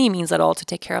 any means at all to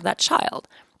take care of that child.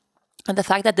 And the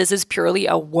fact that this is purely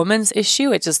a woman's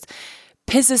issue, it just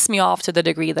pisses me off to the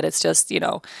degree that it's just,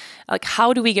 like,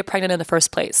 how do we get pregnant in the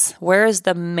first place? Where is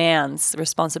the man's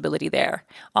responsibility there,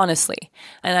 honestly?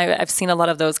 And I've seen a lot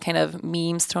of those kind of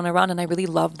memes thrown around, and I really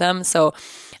love them. So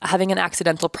having an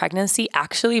accidental pregnancy,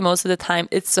 actually, most of the time,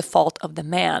 it's the fault of the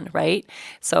man, right?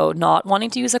 So not wanting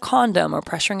to use a condom, or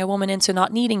pressuring a woman into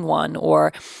not needing one,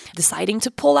 or deciding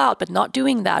to pull out but not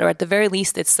doing that, or at the very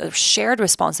least, it's a shared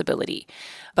responsibility.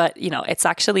 But, it's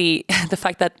actually the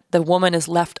fact that the woman is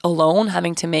left alone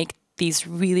having to make these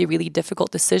really, really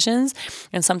difficult decisions,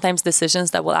 and sometimes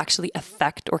decisions that will actually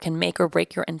affect or can make or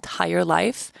break your entire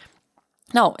life.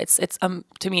 No, it's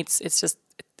to me,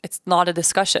 it's not a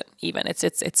discussion even.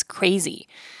 It's crazy.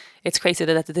 It's crazy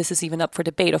that this is even up for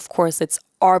debate. Of course, it's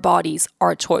our bodies,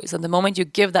 our choice. And the moment you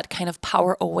give that kind of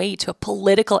power away to a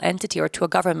political entity or to a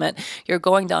government, you're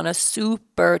going down a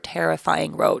super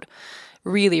terrifying road.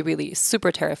 Really, really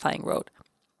super terrifying road.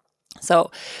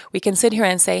 So we can sit here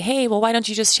and say, hey, well, why don't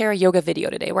you just share a yoga video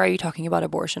today? Why are you talking about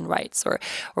abortion rights or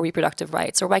reproductive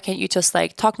rights? Or why can't you just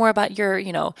talk more about your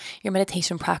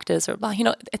meditation practice? Or,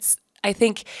 I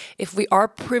think if we are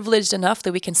privileged enough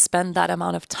that we can spend that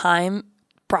amount of time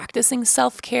practicing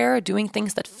self-care, doing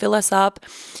things that fill us up,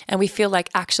 and we feel like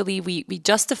actually we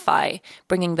justify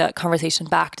bringing the conversation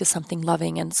back to something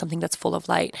loving and something that's full of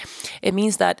light, it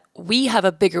means that we have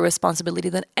a bigger responsibility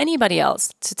than anybody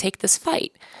else to take this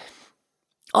fight.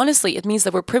 Honestly, it means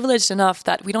that we're privileged enough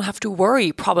that we don't have to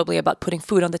worry probably about putting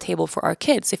food on the table for our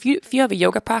kids. If you have a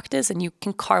yoga practice and you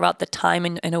can carve out the time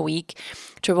in a week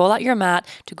to roll out your mat,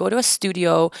 to go to a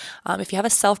studio, if you have a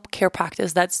self-care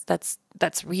practice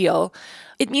that's real,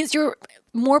 it means you're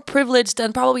more privileged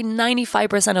than probably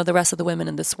 95% of the rest of the women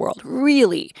in this world.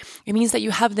 Really. It means that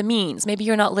you have the means. Maybe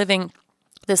you're not living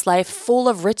this life full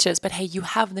of riches, but hey, you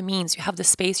have the means, you have the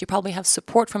space, you probably have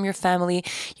support from your family,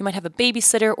 you might have a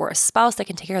babysitter or a spouse that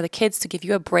can take care of the kids to give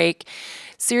you a break.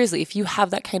 Seriously, if you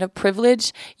have that kind of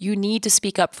privilege, you need to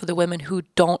speak up for the women who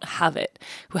don't have it,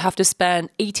 who have to spend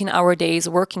 18-hour days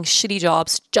working shitty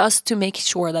jobs just to make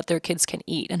sure that their kids can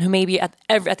eat, and who maybe at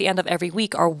the end of every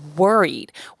week are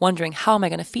worried, wondering, how am I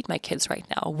going to feed my kids right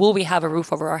now? Will we have a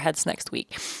roof over our heads next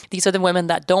week? These are the women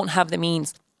that don't have the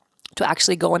means to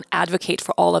actually go and advocate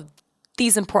for all of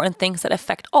these important things that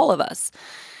affect all of us.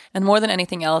 And more than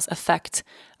anything else, affect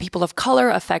people of color,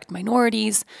 affect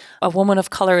minorities. A woman of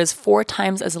color is 4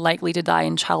 times as likely to die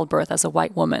in childbirth as a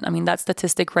white woman. I mean, that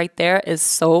statistic right there is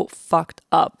so fucked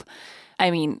up.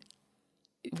 I mean,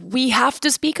 we have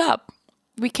to speak up.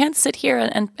 We can't sit here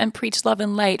and preach love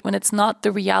and light when it's not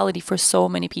the reality for so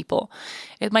many people.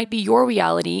 It might be your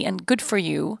reality and good for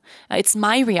you. It's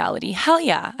my reality. Hell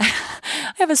yeah.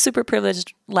 I have a super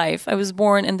privileged life. I was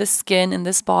born in this skin, in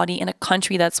this body, in a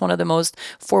country that's one of the most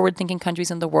forward-thinking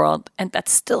countries in the world, and that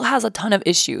still has a ton of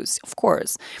issues, of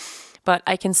course. But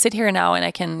I can sit here now and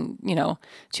I can,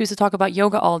 choose to talk about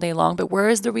yoga all day long, but where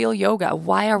is the real yoga?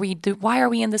 Why are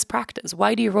we in this practice?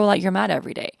 Why do you roll out your mat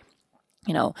every day?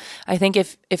 I think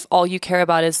if all you care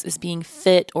about is being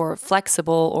fit or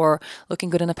flexible or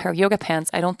looking good in a pair of yoga pants,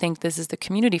 I don't think this is the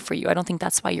community for you. I don't think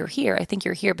that's why you're here. I think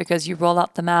you're here because you roll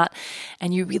out the mat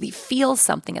and you really feel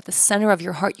something at the center of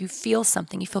your heart. You feel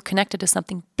something. You feel connected to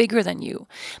something bigger than you.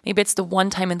 Maybe it's the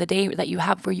one time in the day that you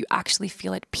have where you actually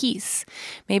feel at peace.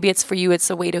 Maybe it's for you,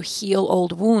 it's a way to heal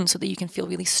old wounds so that you can feel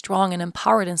really strong and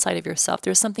empowered inside of yourself.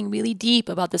 There's something really deep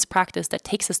about this practice that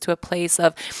takes us to a place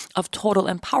of total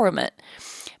empowerment.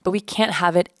 But we can't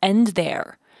have it end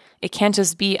there. It can't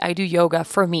just be, I do yoga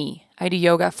for me. I do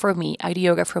yoga for me. I do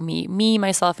yoga for me. Me,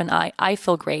 myself, and I. I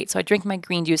feel great. So I drink my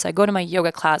green juice. I go to my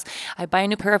yoga class. I buy a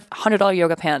new pair of $100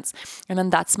 yoga pants. And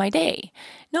then that's my day.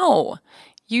 No.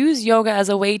 Use yoga as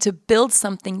a way to build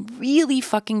something really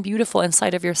fucking beautiful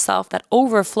inside of yourself that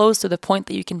overflows to the point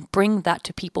that you can bring that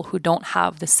to people who don't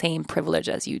have the same privilege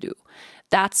as you do.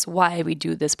 That's why we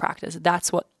do this practice.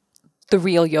 That's what the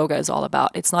real yoga is all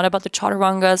about. It's not about the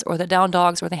chaturangas or the down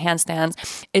dogs or the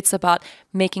handstands. It's about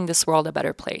making this world a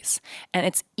better place. And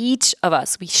it's each of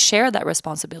us. We share that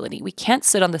responsibility. We can't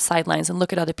sit on the sidelines and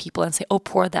look at other people and say, oh,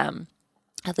 poor them.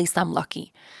 At least I'm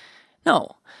lucky.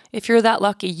 No. If you're that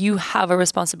lucky, you have a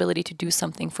responsibility to do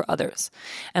something for others.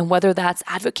 And whether that's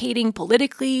advocating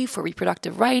politically for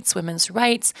reproductive rights, women's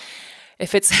rights,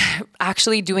 if it's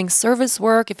actually doing service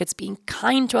work, if it's being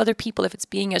kind to other people, if it's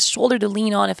being a shoulder to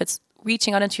lean on, if it's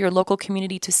reaching out into your local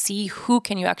community to see who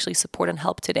can you actually support and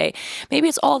help today. Maybe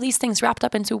it's all these things wrapped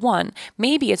up into one.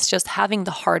 Maybe it's just having the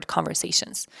hard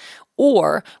conversations.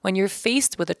 Or when you're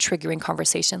faced with a triggering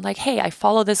conversation, like, hey, I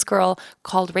follow this girl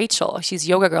called Rachel. She's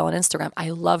Yoga Girl on Instagram. I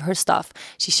love her stuff.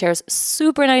 She shares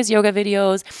super nice yoga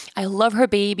videos. I love her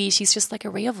baby. She's just like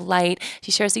a ray of light.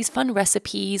 She shares these fun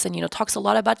recipes and, talks a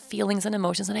lot about feelings and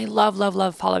emotions. And I love, love,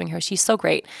 love following her. She's so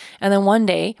great. And then one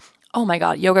day, oh my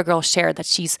God, Yoga Girl shared that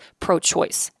she's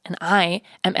pro-choice and I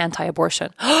am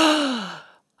anti-abortion.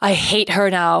 I hate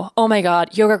her now. Oh my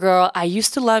God, Yoga Girl, I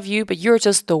used to love you, but you're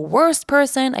just the worst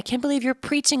person. I can't believe you're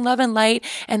preaching love and light,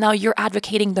 and now you're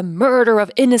advocating the murder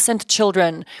of innocent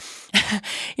children.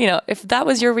 If that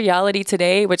was your reality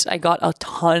today, which I got a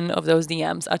ton of those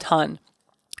DMs, a ton.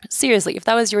 Seriously, if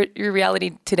that was your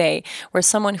reality today, where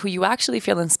someone who you actually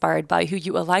feel inspired by, who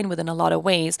you align with in a lot of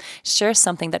ways, shares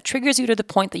something that triggers you to the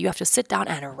point that you have to sit down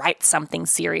and write something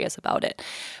serious about it.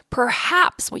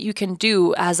 Perhaps what you can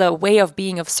do as a way of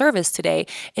being of service today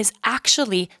is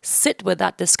actually sit with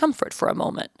that discomfort for a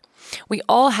moment. We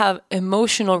all have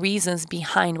emotional reasons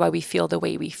behind why we feel the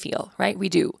way we feel, right? We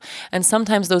do. And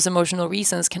sometimes those emotional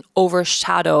reasons can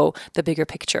overshadow the bigger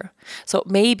picture. So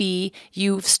maybe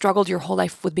you've struggled your whole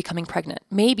life with becoming pregnant.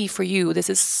 Maybe for you, this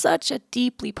is such a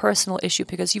deeply personal issue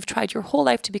because you've tried your whole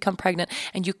life to become pregnant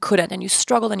and you couldn't, and you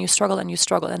struggled and you struggled and you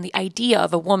struggled. And the idea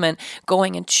of a woman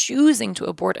going and choosing to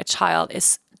abort a child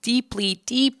is deeply,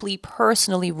 deeply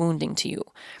personally wounding to you,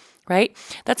 right?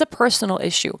 That's a personal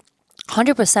issue.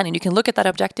 100%. And you can look at that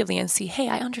objectively and see, hey,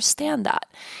 I understand that.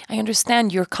 I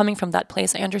understand you're coming from that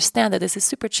place. I understand that this is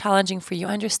super challenging for you.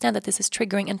 I understand that this is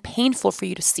triggering and painful for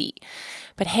you to see.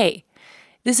 But hey,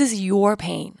 this is your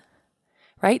pain,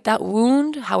 right? That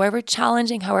wound, however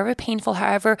challenging, however painful,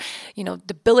 however,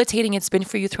 debilitating it's been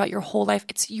for you throughout your whole life,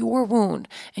 it's your wound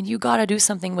and you got to do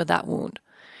something with that wound.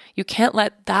 You can't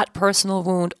let that personal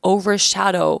wound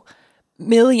overshadow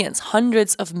millions,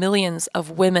 hundreds of millions of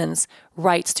women's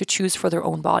rights to choose for their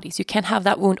own bodies. You can't have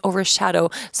that wound overshadow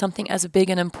something as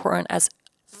big and important as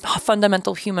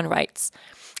fundamental human rights.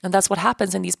 And that's what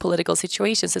happens in these political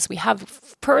situations is we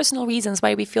have personal reasons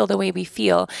why we feel the way we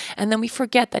feel. And then we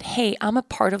forget that, hey, I'm a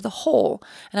part of the whole.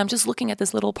 And I'm just looking at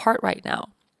this little part right now.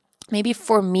 Maybe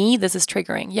for me, this is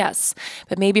triggering, yes.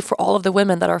 But maybe for all of the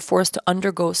women that are forced to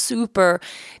undergo super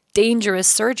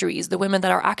dangerous surgeries, the women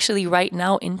that are actually right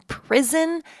now in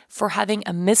prison for having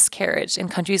a miscarriage in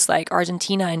countries like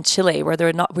Argentina and Chile, where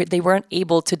they weren't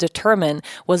able to determine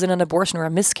was it an abortion or a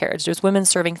miscarriage. There's women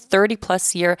serving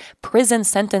 30+ year prison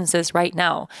sentences right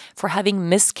now for having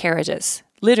miscarriages,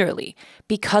 literally,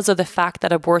 because of the fact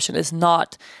that abortion is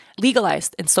not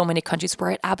legalized in so many countries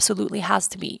where it absolutely has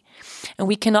to be. And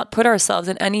we cannot put ourselves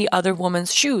in any other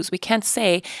woman's shoes. We can't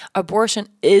say abortion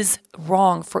is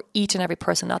wrong for each and every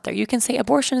person out there. You can say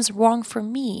abortion is wrong for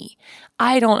me.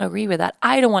 I don't agree with that.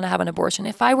 I don't want to have an abortion.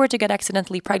 If I were to get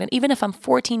accidentally pregnant, even if I'm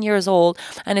 14 years old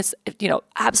and it's,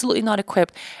 absolutely not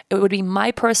equipped, it would be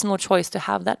my personal choice to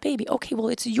have that baby. Okay, well,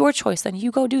 it's your choice. Then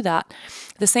you go do that.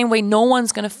 The same way no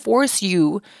one's going to force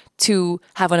you to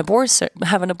have an abortion.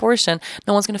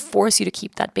 No one's going to force you to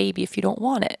keep that baby if you don't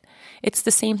want it. It's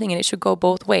the same thing and it should go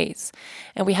both ways.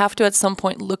 And we have to at some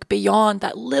point look beyond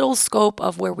that little scope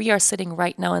of where we are sitting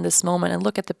right now in this moment and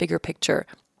look at the bigger picture.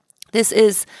 This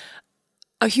is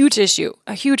a huge issue,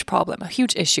 a huge problem, a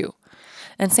huge issue.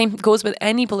 And same goes with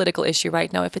any political issue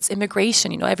right now. If it's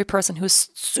immigration, every person who's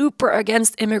super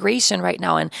against immigration right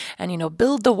now and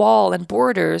build the wall and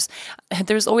borders,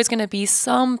 there's always going to be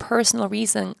some personal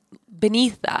reason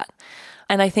beneath that.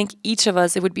 And I think each of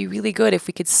us, it would be really good if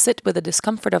we could sit with the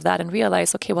discomfort of that and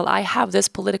realize, okay, well, I have this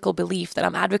political belief that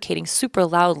I'm advocating super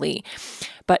loudly,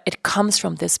 but it comes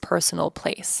from this personal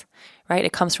place, right?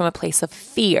 It comes from a place of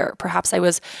fear. Perhaps I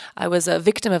was a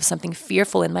victim of something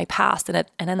fearful in my past, and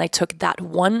then I took that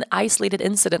one isolated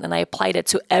incident and I applied it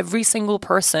to every single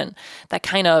person that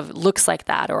kind of looks like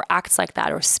that or acts like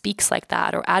that or speaks like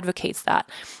that or advocates that,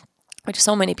 which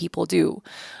so many people do.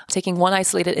 Taking one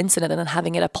isolated incident and then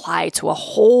having it apply to a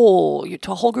whole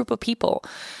group of people.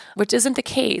 which isn't the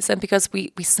case. And because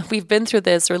we've been through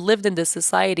this or lived in this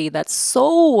society that's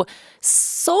so,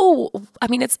 I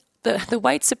mean, it's the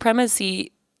white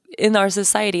supremacy in our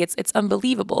society, it's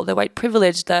unbelievable. The white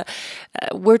privilege,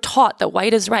 we're taught that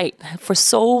white is right for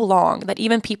so long that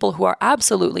even people who are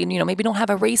absolutely, maybe don't have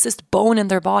a racist bone in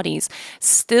their bodies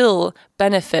still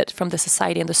benefit from the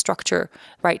society and the structure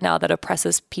right now that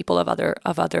oppresses people of other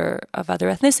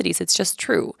ethnicities. It's just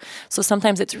true. So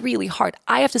sometimes it's really hard.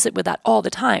 I have to sit with that all the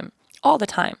time.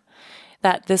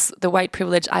 That the white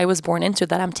privilege I was born into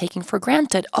that I'm taking for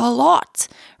granted a lot,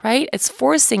 right? It's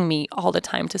forcing me all the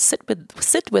time to sit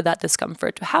with that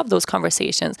discomfort, to have those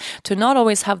conversations, to not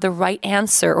always have the right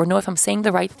answer or know if I'm saying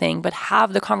the right thing, but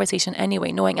have the conversation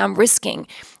anyway, knowing I'm risking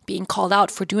being called out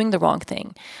for doing the wrong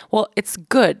thing. Well, it's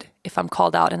good if I'm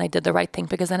called out and I did the right thing,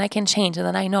 because then I can change, and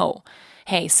then I know,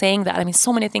 hey, saying that, I mean,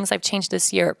 so many things I've changed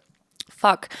this year.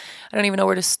 I don't even know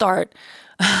where to start.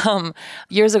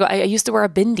 Years ago, I used to wear a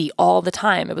bindi all the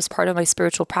time. It was part of my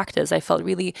spiritual practice. I felt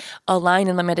really aligned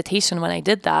in my meditation when I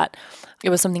did that. It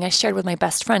was something I shared with my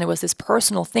best friend. It was this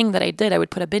personal thing that I did. I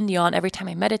would put a bindi on every time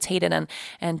I meditated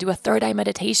and do a third eye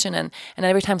meditation. And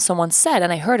every time someone said,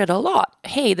 and I heard it a lot,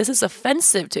 hey, this is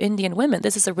offensive to Indian women.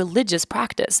 This is a religious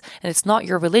practice and it's not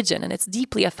your religion. And it's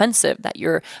deeply offensive that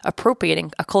you're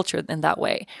appropriating a culture in that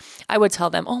way. I would tell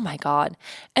them, oh my God,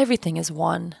 everything is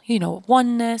one,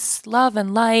 oneness, love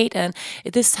and light. And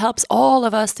this helps all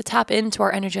of us to tap into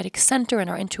our energetic center and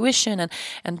our intuition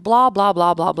and blah, blah,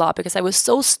 blah, blah, blah. Because I was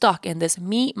so stuck in this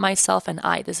me, myself, and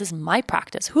I. This is my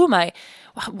practice. Who am I?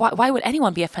 Why would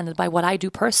anyone be offended by what I do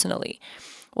personally?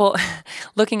 Well,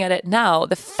 looking at it now,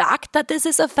 the fact that this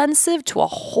is offensive to a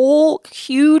whole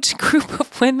huge group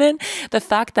of women, the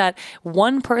fact that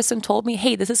one person told me,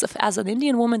 hey, as an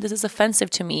Indian woman, this is offensive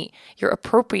to me. You're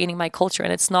appropriating my culture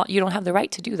and it's not, you don't have the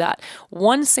right to do that.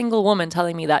 One single woman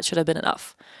telling me that should have been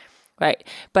enough. Right.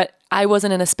 But I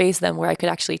wasn't in a space then where I could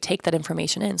actually take that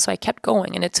information in. So I kept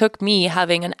going. And it took me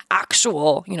having an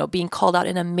actual, being called out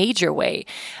in a major way,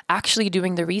 actually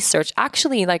doing the research,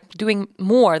 actually like doing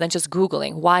more than just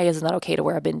Googling, why is it not okay to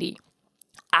wear a bindi?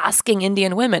 Asking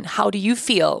Indian women, how do you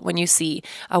feel when you see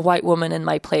a white woman in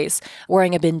my place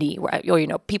wearing a bindi,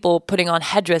 or people putting on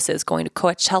headdresses, going to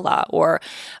Coachella, or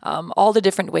all the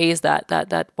different ways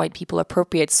that white people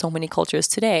appropriate so many cultures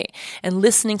today, and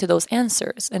listening to those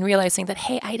answers and realizing that,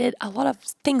 hey, I did a lot of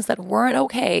things that weren't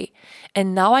okay,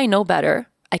 and now I know better.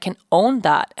 I can own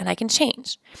that and I can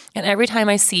change. And every time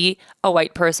I see a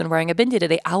white person wearing a bindi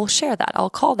today, I will share that. I'll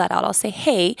call that out. I'll say,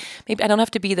 hey, maybe I don't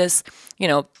have to be this,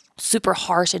 super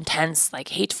harsh, intense, like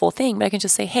hateful thing, but I can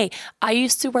just say, hey, I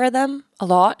used to wear them a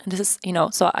lot. And this is,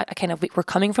 so I kind of, we're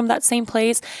coming from that same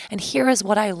place. And here is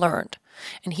what I learned.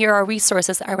 And here are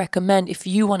resources that I recommend if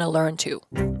you want to learn too.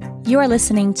 You are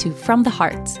listening to From the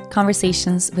Heart,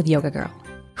 Conversations with Yoga Girl.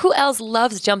 Who else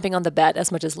loves jumping on the bed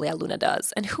as much as Lea Luna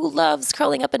does? And who loves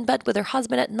curling up in bed with her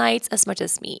husband at nights as much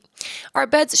as me? Our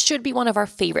beds should be one of our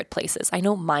favorite places. I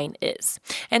know mine is.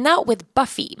 And now with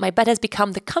Buffy, my bed has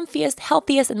become the comfiest,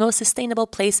 healthiest, and most sustainable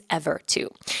place ever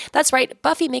too. That's right,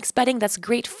 Buffy makes bedding that's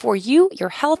great for you, your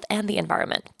health, and the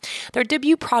environment. Their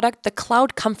debut product, the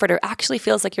Cloud Comforter, actually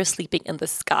feels like you're sleeping in the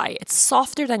sky. It's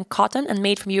softer than cotton and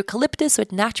made from eucalyptus, so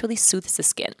it naturally soothes the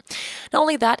skin. Not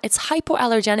only that, it's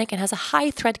hypoallergenic and has a high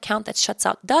thread count that shuts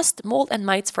out dust, mold, and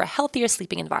mites for a healthier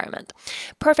sleeping environment.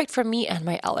 Perfect for me and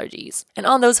my allergies. And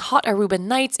on those hot Aruban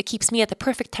nights, it keeps me at the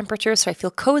perfect temperature so I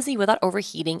feel cozy without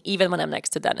overheating, even when I'm next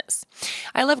to Dennis.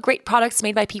 I love great products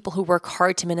made by people who work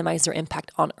hard to minimize their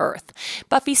impact on Earth.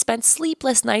 Buffy spent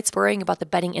sleepless nights worrying about the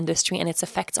bedding industry and its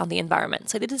effects on the environment,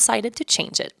 so they decided to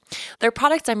change it. Their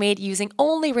products are made using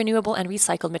only renewable and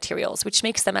recycled materials, which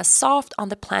makes them as soft on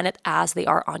the planet as they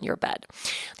are on your bed.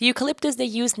 The eucalyptus they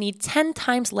use need 10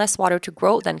 times less water to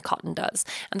grow than cotton does,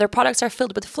 and their products are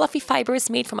filled with fluffy fibers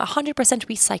made from 100%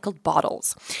 recycled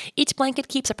bottles. Each blanket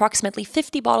keeps approximately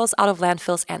 50 bottles out of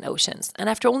landfills and oceans, and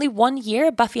after only 1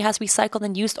 year, Buffy has recycled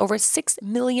and used over 6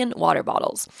 million water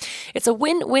bottles. It's a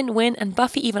win-win-win, and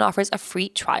Buffy even offers a free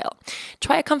trial.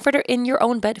 Try a comforter in your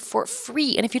own bed for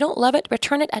free, and if you don't love it,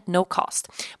 return it at no cost.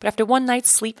 But after one night's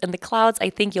sleep in the clouds, I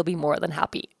think you'll be more than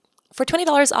happy. For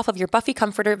 $20 off of your Buffy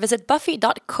comforter, visit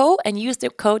buffy.co and use the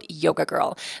code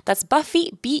YogaGirl. That's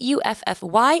Buffy,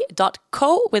 BUFFY.co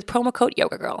with promo code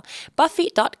YogaGirl.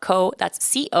 Buffy.co,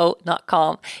 that's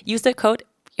CO.com. Use the code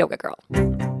YogaGirl.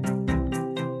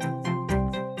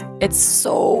 It's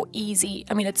so easy.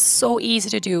 It's so easy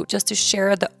to do, just to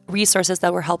share the resources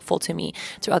that were helpful to me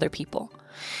to other people.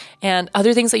 And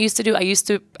other things I used to do, I used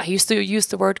to use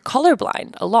the word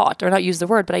colorblind a lot, or not use the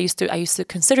word, but I used to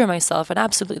consider myself an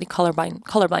absolutely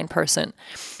colorblind person,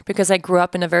 because I grew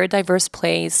up in a very diverse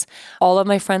place. All of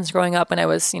my friends growing up when I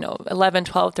was, 11,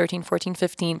 12, 13, 14,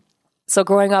 15. So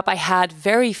growing up, I had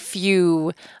very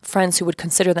few friends who would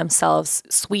consider themselves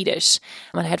Swedish.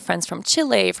 And I had friends from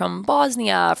Chile, from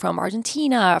Bosnia, from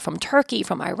Argentina, from Turkey,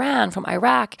 from Iran, from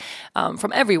Iraq,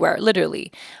 from everywhere, literally.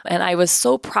 And I was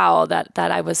so proud that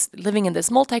I was living in this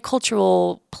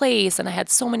multicultural place, and I had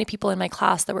so many people in my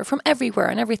class that were from everywhere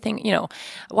and everything.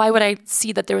 Why would I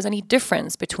see that there was any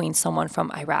difference between someone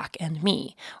from Iraq and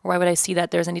me? Or why would I see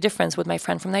that there's any difference with my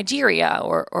friend from Nigeria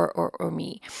or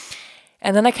me?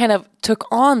 And then I kind of took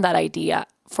on that idea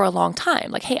for a long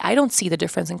time. Like, hey, I don't see the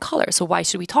difference in color. So why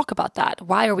should we talk about that?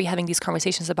 Why are we having these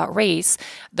conversations about race?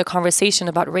 The conversation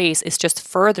about race is just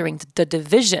furthering the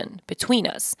division between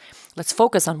us. Let's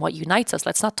focus on what unites us.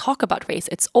 Let's not talk about race.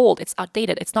 It's old. It's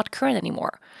outdated. It's not current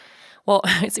anymore. Well,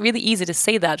 it's really easy to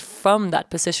say that from that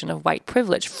position of white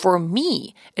privilege. For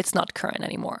me, it's not current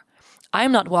anymore.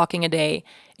 I'm not walking a day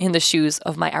in the shoes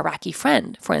of my Iraqi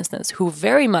friend, for instance, who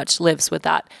very much lives with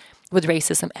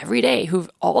racism every day, who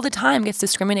all the time gets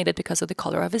discriminated because of the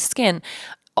color of his skin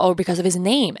or because of his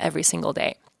name every single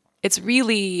day. It's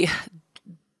really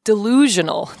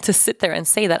delusional to sit there and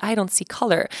say that I don't see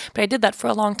color, but I did that for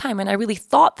a long time, and I really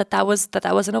thought that was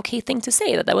an okay thing to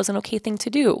say, that was an okay thing to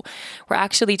do. Where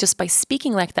actually, just by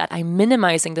speaking like that, I'm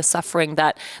minimizing the suffering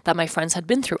that my friends had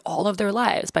been through all of their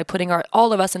lives by putting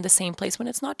all of us in the same place when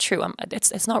it's not true.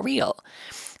 It's not real.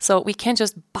 So we can't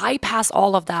just bypass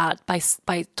all of that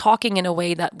by talking in a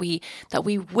way that we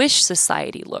wish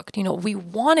society looked. We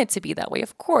want it to be that way.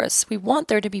 Of course, we want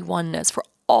there to be oneness, for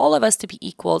all of us to be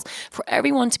equals, for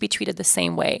everyone to be treated the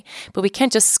same way. But we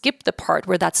can't just skip the part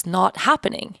where that's not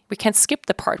happening. We can't skip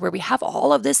the part where we have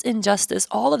all of this injustice,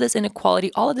 all of this inequality,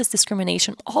 all of this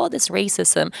discrimination, all of this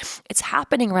racism. It's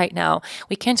happening right now.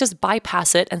 We can't just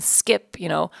bypass it and skip,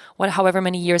 however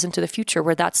many years into the future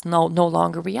where that's no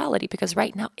longer reality, because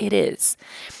right now it is.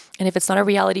 And if it's not a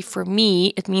reality for me,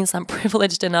 it means I'm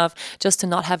privileged enough just to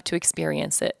not have to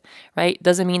experience it, right?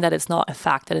 Doesn't mean that it's not a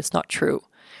fact, that it's not true.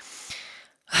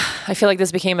 I feel like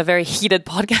this became a very heated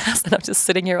podcast and I'm just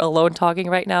sitting here alone talking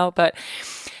right now, but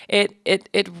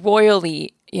it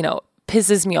royally,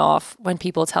 pisses me off when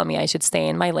people tell me I should stay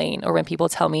in my lane, or when people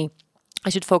tell me I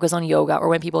should focus on yoga, or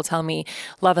when people tell me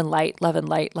love and light, love and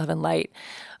light, love and light.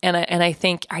 And I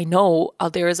think I know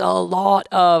there's a lot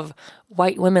of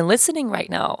white women listening right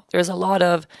now. There's a lot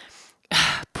of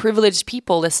privileged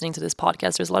people listening to this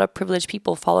podcast. There's a lot of privileged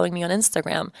people following me on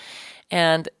Instagram,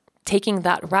 and taking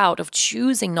that route of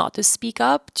choosing not to speak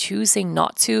up, choosing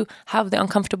not to have the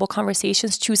uncomfortable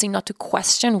conversations, choosing not to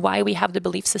question why we have the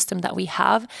belief system that we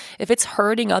have. If it's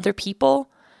hurting other people,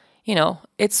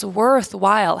 it's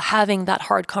worthwhile having that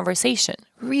hard conversation.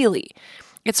 Really.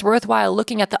 It's worthwhile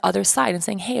looking at the other side and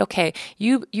saying, hey, okay,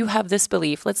 you have this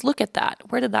belief. Let's look at that.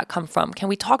 Where did that come from? Can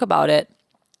we talk about it?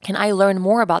 Can I learn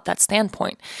more about that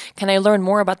standpoint? Can I learn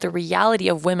more about the reality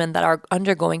of women that are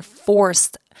undergoing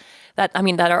forced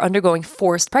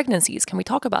pregnancies? Can we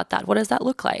talk about that? What does that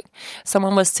look like?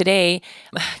 Someone was today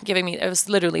giving me, it was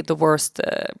literally the worst,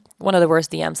 one of the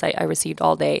worst DMs I received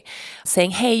all day,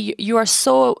 saying, hey, you are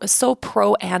so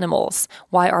pro animals.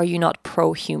 Why are you not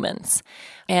pro humans?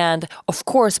 And of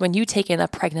course, when you take in a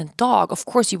pregnant dog, of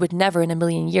course, you would never in a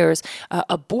million years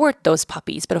abort those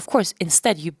puppies. But of course,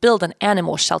 instead, you build an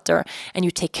animal shelter and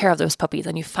you take care of those puppies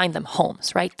and you find them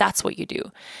homes, right? That's what you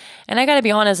do. And I got to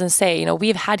be honest and say,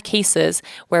 we've had cases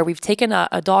where we've taken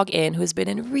a dog in who's been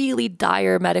in really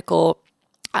dire medical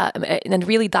in a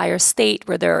really dire state,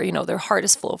 where their heart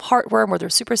is full of heartworm, or they're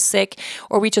super sick,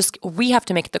 or we have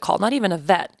to make the call, not even a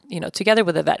vet, together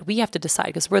with a vet, we have to decide,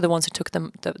 because we're the ones who took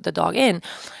the dog in.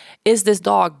 Is this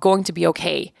dog going to be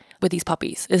okay with these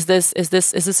puppies? Is this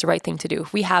the right thing to do?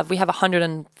 We have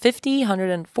 150,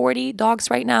 140 dogs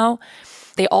right now.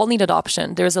 They all need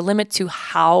adoption. There's a limit to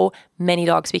how many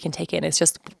dogs we can take in. It's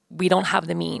just, we don't have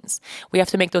the means. We have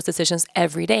to make those decisions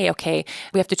every day. Okay,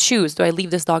 we have to choose. Do I leave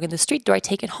this dog in the street? Do I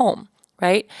take it home?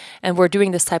 Right? And we're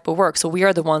doing this type of work. So we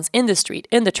are the ones in the street,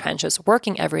 in the trenches,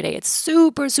 working every day. It's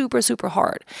super, super, super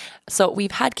hard. So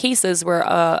we've had cases where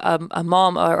a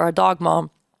mom or a dog mom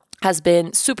has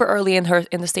been super early in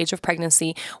the stage of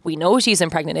pregnancy. We know she's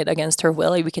impregnated against her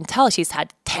will. We can tell she's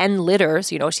had 10 litters,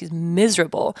 she's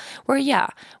miserable. Where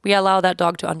we allow that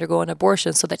dog to undergo an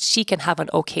abortion so that she can have an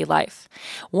okay life.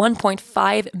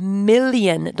 1.5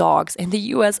 million dogs in the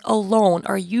US alone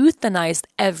are euthanized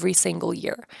every single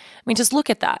year. I mean, just look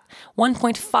at that.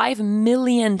 1.5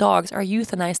 million dogs are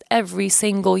euthanized every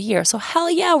single year. So hell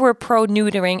yeah, we're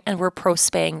pro-neutering and we're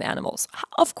pro-spaying the animals.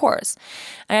 Of course.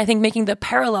 And I think making the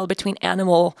parallel between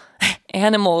animals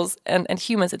and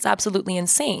humans, it's absolutely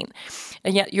insane.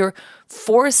 And yet you're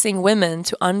forcing women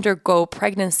to undergo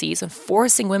pregnancies and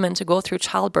forcing women to go through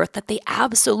childbirth that they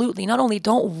absolutely not only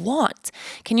don't want.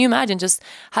 Can you imagine just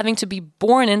having to be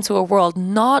born into a world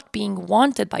not being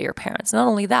wanted by your parents? Not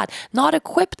only that, not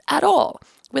equipped at all,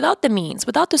 without the means,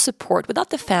 without the support, without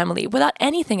the family, without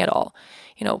anything at all.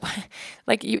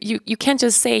 Like you can't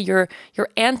just say you're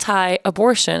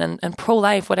anti-abortion and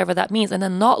pro-life, whatever that means, and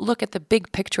then not look at the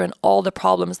big picture and all the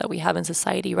problems that we have in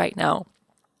society right now.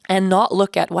 And not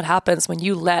look at what happens when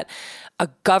you let a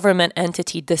government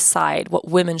entity decide what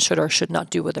women should or should not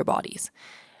do with their bodies.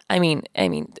 I mean,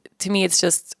 to me, it's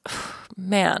just,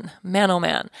 man, oh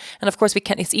man. And of course,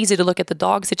 it's easy to look at the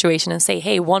dog situation and say,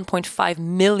 hey, 1.5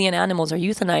 million animals are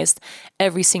euthanized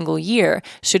every single year.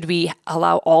 Should we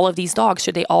allow all of these dogs?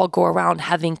 Should they all go around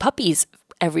having puppies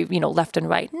every, left and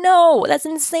right? No, that's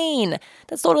insane.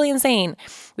 That's totally insane.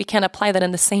 We can't apply that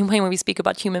in the same way when we speak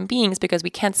about human beings because we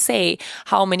can't say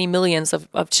how many millions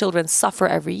of children suffer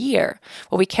every year.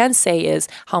 What we can say is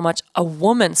how much a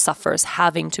woman suffers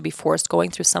having to be forced going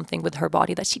through something with her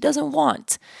body that she doesn't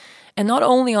want. And not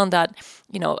only on that,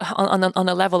 on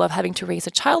a level of having to raise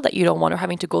a child that you don't want or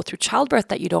having to go through childbirth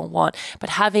that you don't want, but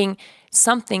having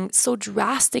something so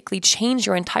drastically change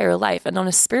your entire life. And on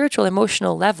a spiritual,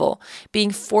 emotional level,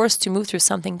 being forced to move through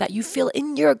something that you feel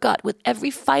in your gut with every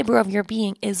fiber of your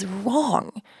being is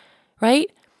wrong,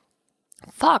 right?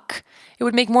 Fuck. It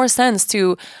would make more sense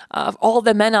to all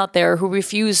the men out there who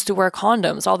refuse to wear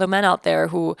condoms, all the men out there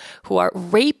who are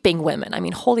raping women. I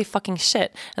mean, holy fucking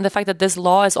shit. And the fact that this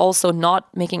law is also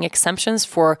not making exemptions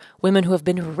for women who have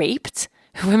been raped,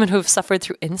 women who have suffered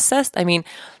through incest. I mean,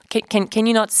 can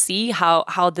you not see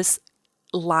how this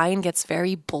line gets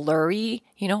very blurry?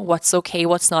 What's okay,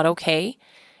 what's not okay?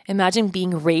 Imagine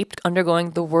being raped,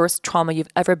 undergoing the worst trauma you've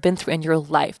ever been through in your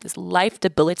life, this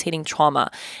life-debilitating trauma,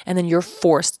 and then you're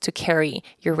forced to carry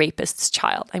your rapist's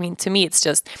child. I mean, to me, it's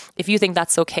just, if you think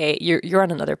that's okay, you're on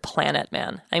another planet,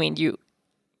 man. I mean,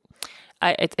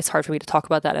 it's hard for me to talk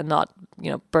about that and not,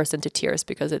 burst into tears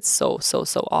because it's so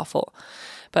awful.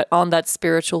 But on that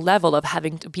spiritual level of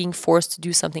being forced to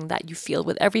do something that you feel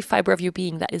with every fiber of your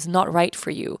being that is not right for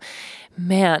you,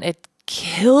 man, it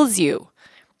kills you.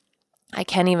 I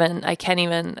can't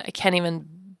even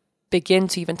begin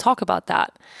to even talk about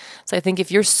that. So I think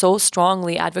if you're so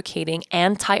strongly advocating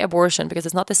anti-abortion, because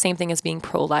it's not the same thing as being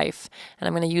pro-life, and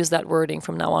I'm going to use that wording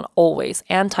from now on always,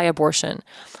 anti-abortion.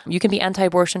 You can be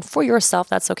anti-abortion for yourself,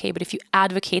 that's okay, but if you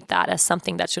advocate that as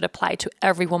something that should apply to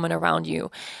every woman around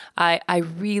you, I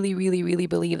really, really, really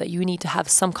believe that you need to have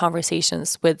some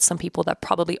conversations with some people that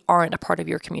probably aren't a part of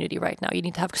your community right now. You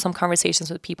need to have some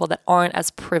conversations with people that aren't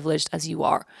as privileged as you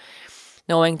are,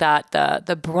 knowing that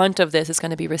the brunt of this is going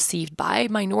to be received by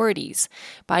minorities,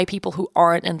 by people who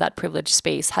aren't in that privileged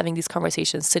space, having these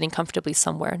conversations, sitting comfortably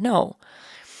somewhere. No.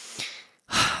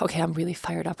 Okay, I'm really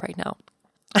fired up right now.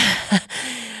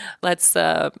 Let's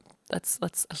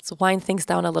wind things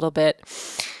down a little bit.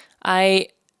 I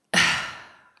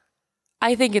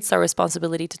think it's our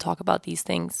responsibility to talk about these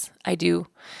things. I do.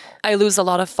 I lose a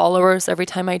lot of followers every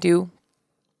time I do.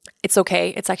 It's okay.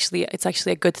 It's actually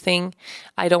a good thing.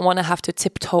 I don't want to have to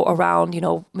tiptoe around,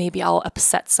 maybe I'll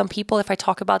upset some people if I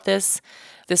talk about this.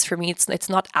 This for me, it's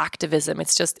not activism.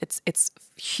 It's just, it's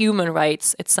human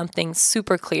rights. It's something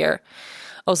super clear.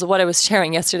 Also, what I was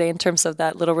sharing yesterday in terms of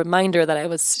that little reminder that I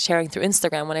was sharing through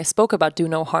Instagram when I spoke about do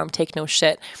no harm, take no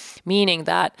shit, meaning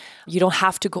that you don't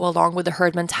have to go along with the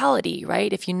herd mentality,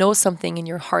 right? If you know something in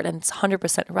your heart and it's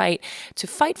 100% right, to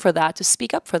fight for that, to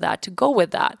speak up for that, to go with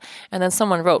that. And then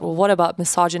someone wrote, well, what about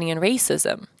misogyny and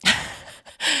racism?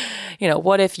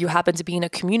 What if you happen to be in a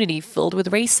community filled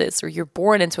with racists, or you're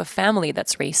born into a family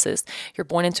that's racist, you're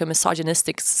born into a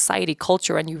misogynistic society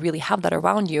culture, and you really have that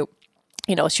around you?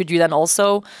 Should you then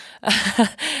also,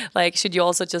 should you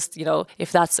also just,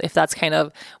 if that's kind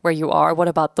of where you are, what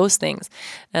about those things?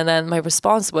 And then my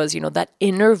response was, that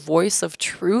inner voice of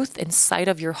truth inside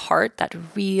of your heart, that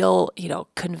real,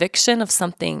 conviction of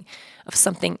something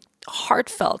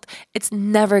heartfelt, it's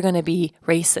never going to be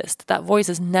racist. That voice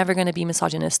is never going to be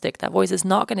misogynistic. That voice is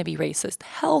not going to be racist.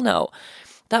 Hell no.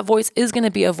 That voice is going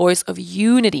to be a voice of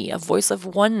unity, a voice of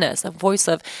oneness, a voice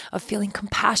of feeling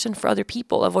compassion for other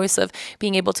people, a voice of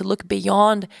being able to look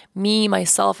beyond me,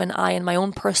 myself, and I, and my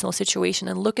own personal situation,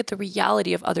 and look at the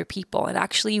reality of other people and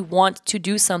actually want to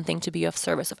do something to be of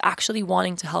service, of actually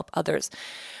wanting to help others.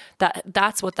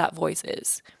 That's what that voice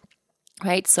is.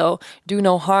 Right? So do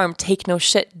no harm, take no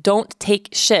shit. Don't take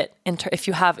shit if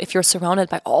you're surrounded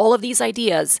by all of these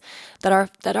ideas that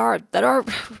are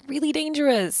really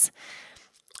dangerous.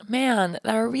 Man,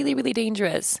 that are really, really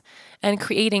dangerous and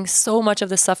creating so much of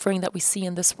the suffering that we see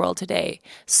in this world today.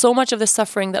 So much of the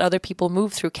suffering that other people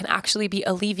move through can actually be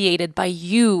alleviated by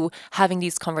you having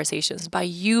these conversations, by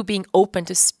you being open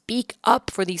to speak up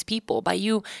for these people, by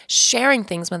you sharing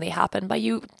things when they happen, by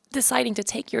you deciding to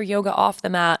take your yoga off the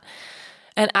mat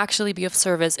and actually be of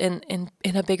service in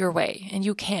a bigger way. And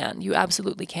you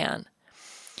absolutely can.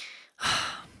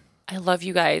 I love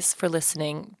you guys for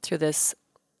listening through this.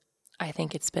 I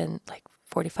think it's been like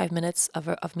 45 minutes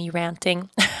of me ranting.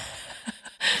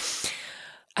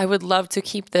 I would love to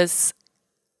keep this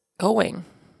going,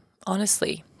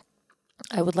 honestly.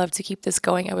 I would love to keep this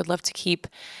going. I would love to keep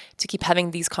having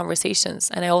these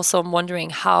conversations. And I also am wondering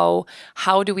how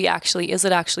do we is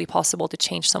it actually possible to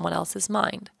change someone else's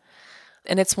mind?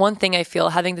 And it's one thing I feel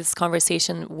having this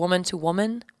conversation woman to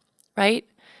woman, right?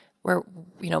 Where,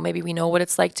 maybe we know what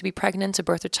it's like to be pregnant, to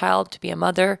birth a child, to be a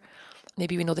mother.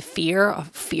 Maybe we know the fear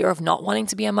of not wanting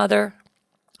to be a mother.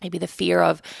 Maybe the fear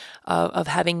of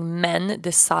having men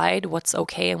decide what's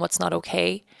okay and what's not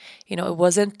okay. It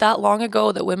wasn't that long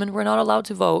ago that women were not allowed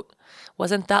to vote.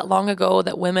 Wasn't that long ago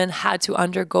that women had to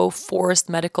undergo forced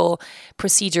medical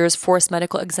procedures, forced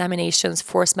medical examinations,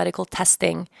 forced medical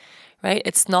testing. Right?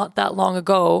 It's not that long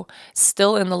ago.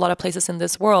 Still in a lot of places in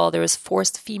this world, there is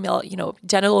forced female,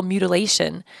 genital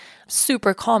mutilation,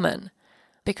 super common,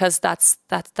 because that's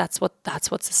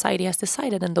what society has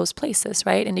decided in those places,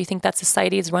 right? And do you think that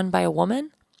society is run by a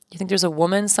woman? You think there's a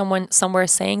woman somewhere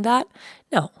saying that?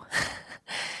 No.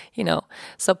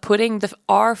 So putting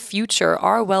our future,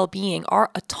 our well-being,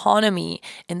 our autonomy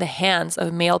in the hands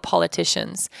of male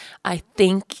politicians, I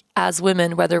think as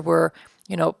women, whether we're,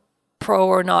 pro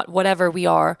or not, whatever we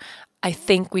are, I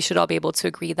think we should all be able to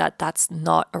agree that that's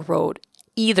not a road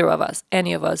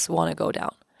any of us want to go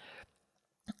down.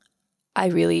 I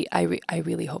really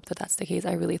hope that that's the case.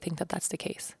 I really think that that's the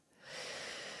case.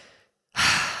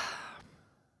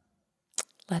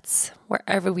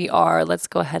 Wherever we are, let's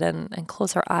go ahead and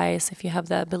close our eyes if you have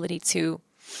the ability to.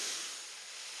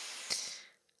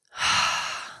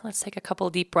 Let's take a couple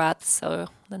deep breaths. So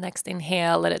the next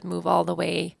inhale, let it move all the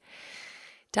way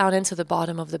down into the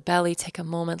bottom of the belly. Take a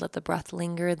moment, let the breath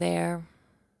linger there.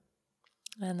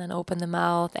 And then open the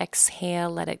mouth, exhale,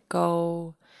 let it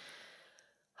go.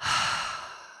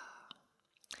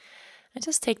 And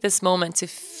just take this moment to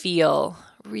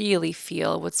really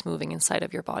feel what's moving inside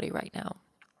of your body right now.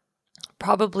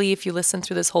 Probably if you listen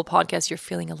through this whole podcast, you're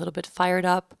feeling a little bit fired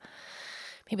up.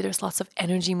 Maybe there's lots of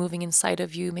energy moving inside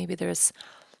of you. Maybe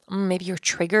you're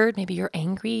triggered, maybe you're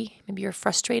angry, maybe you're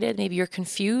frustrated, maybe you're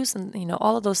confused, and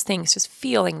all of those things, just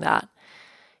feeling that.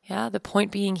 Yeah, the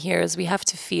point being here is we have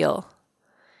to feel.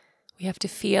 We have to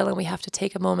feel, and we have to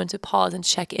take a moment to pause and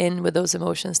check in with those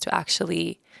emotions to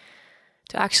actually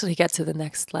get to the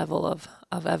next level of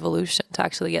evolution, to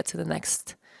actually get to the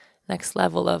next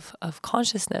level of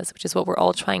consciousness, which is what we're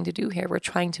all trying to do here. We're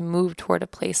trying to move toward a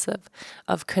place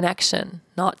of connection,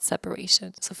 not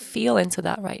separation. So feel into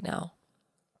that right now.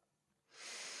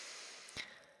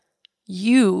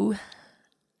 You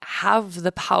have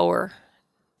the power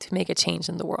to make a change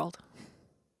in the world.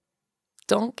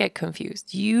 Don't get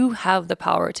confused. You have the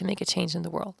power to make a change in the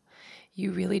world.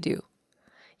 You really do.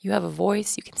 You have a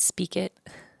voice. You can speak it.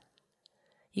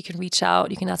 You can reach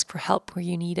out. You can ask for help where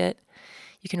you need it.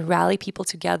 You can rally people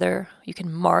together. You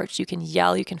can march. You can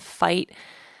yell. You can fight.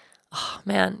 Oh,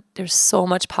 man, there's so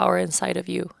much power inside of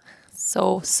you.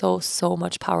 So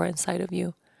much power inside of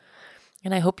you.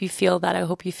 And I hope you feel that. I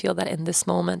hope you feel that in this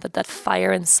moment, that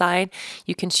fire inside,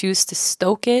 you can choose to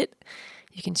stoke it.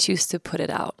 You can choose to put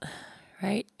it out,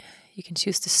 right? You can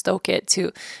choose to stoke it,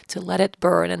 to let it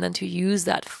burn, and then to use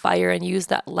that fire and use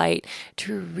that light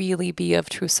to really be of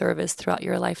true service throughout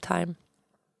your lifetime.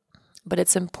 But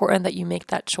it's important that you make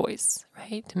that choice,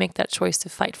 right? To make that choice to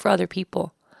fight for other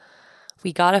people.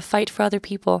 We gotta fight for other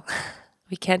people.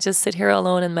 We can't just sit here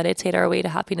alone and meditate our way to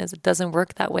happiness. It doesn't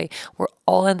work that way. We're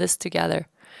all in this together.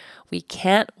 We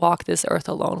can't walk this earth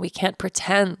alone. We can't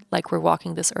pretend like we're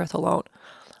walking this earth alone.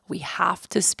 We have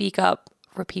to speak up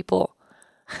for people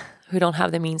who don't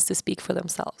have the means to speak for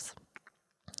themselves,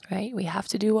 right? We have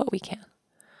to do what we can.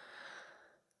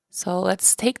 So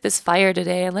let's take this fire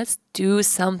today and let's do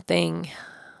something.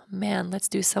 Man, let's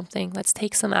do something. Let's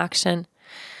take some action.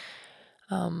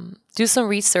 Do some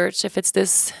research if it's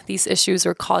these issues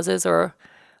or causes or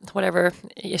whatever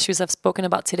issues I've spoken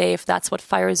about today, if that's what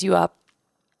fires you up.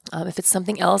 If it's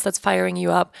something else that's firing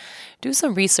you up, do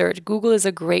some research. Google is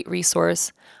a great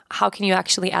resource. How can you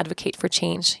actually advocate for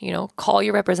change? Call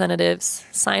your representatives,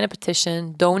 sign a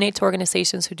petition, donate to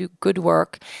organizations who do good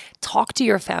work, talk to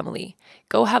your family,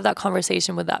 go have that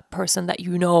conversation with that person that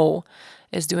you know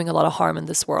is doing a lot of harm in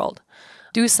this world.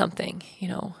 Do something,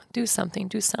 do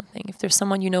something. If there's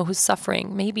someone you know who's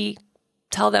suffering, maybe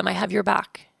tell them I have your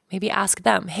back. Maybe ask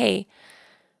them, hey,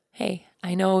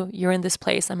 I know you're in this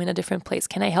place. I'm in a different place.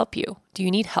 Can I help you? Do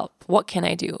you need help? What can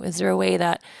I do? Is there a way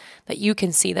that you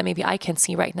can see that maybe I can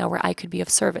see right now where I could be of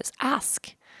service?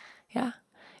 Ask. Yeah.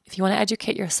 If you want to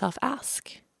educate yourself, ask.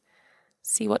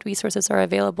 See what resources are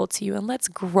available to you and let's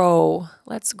grow.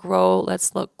 Let's grow.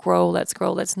 Let's grow.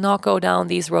 Let's not go down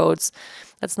these roads.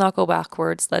 Let's not go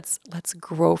backwards. Let's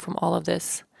grow from all of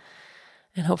this.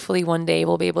 And hopefully one day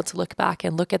we'll be able to look back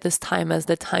and look at this time as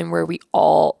the time where we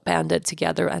all banded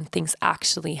together and things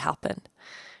actually happened,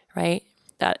 right?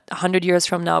 That 100 years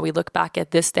from now, we look back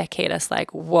at this decade as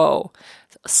like, whoa,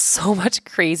 so much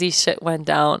crazy shit went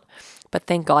down. But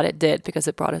thank God it did because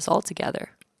it brought us all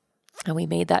together. And we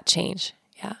made that change.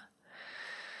 Yeah.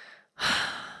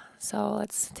 So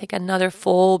let's take another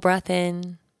full breath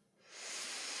in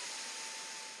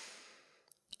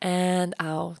and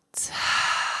out.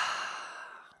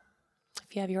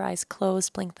 If you have your eyes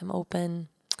closed, blink them open.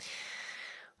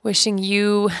 Wishing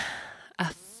you a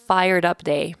fired up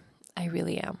day. I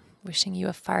really am. Wishing you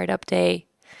a fired up day.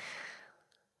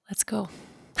 Let's go.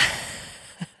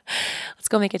 Let's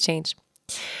go make a change.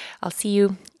 I'll see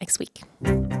you next week.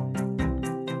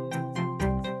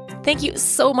 Thank you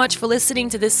so much for listening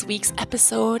to this week's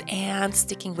episode and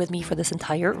sticking with me for this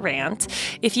entire rant.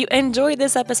 If you enjoyed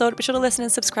this episode, be sure to listen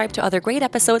and subscribe to other great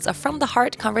episodes of From the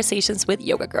Heart Conversations with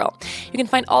Yoga Girl. You can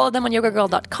find all of them on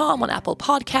yogagirl.com, on Apple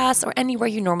Podcasts, or anywhere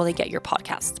you normally get your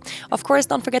podcasts. Of course,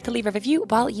 don't forget to leave a review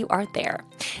while you are there.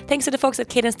 Thanks to the folks at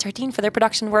Cadence 13 for their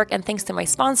production work, and thanks to my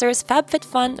sponsors,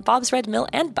 FabFitFun, Bob's Red Mill,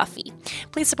 and Buffy.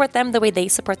 Please support them the way they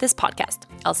support this podcast.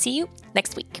 I'll see you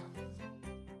next week.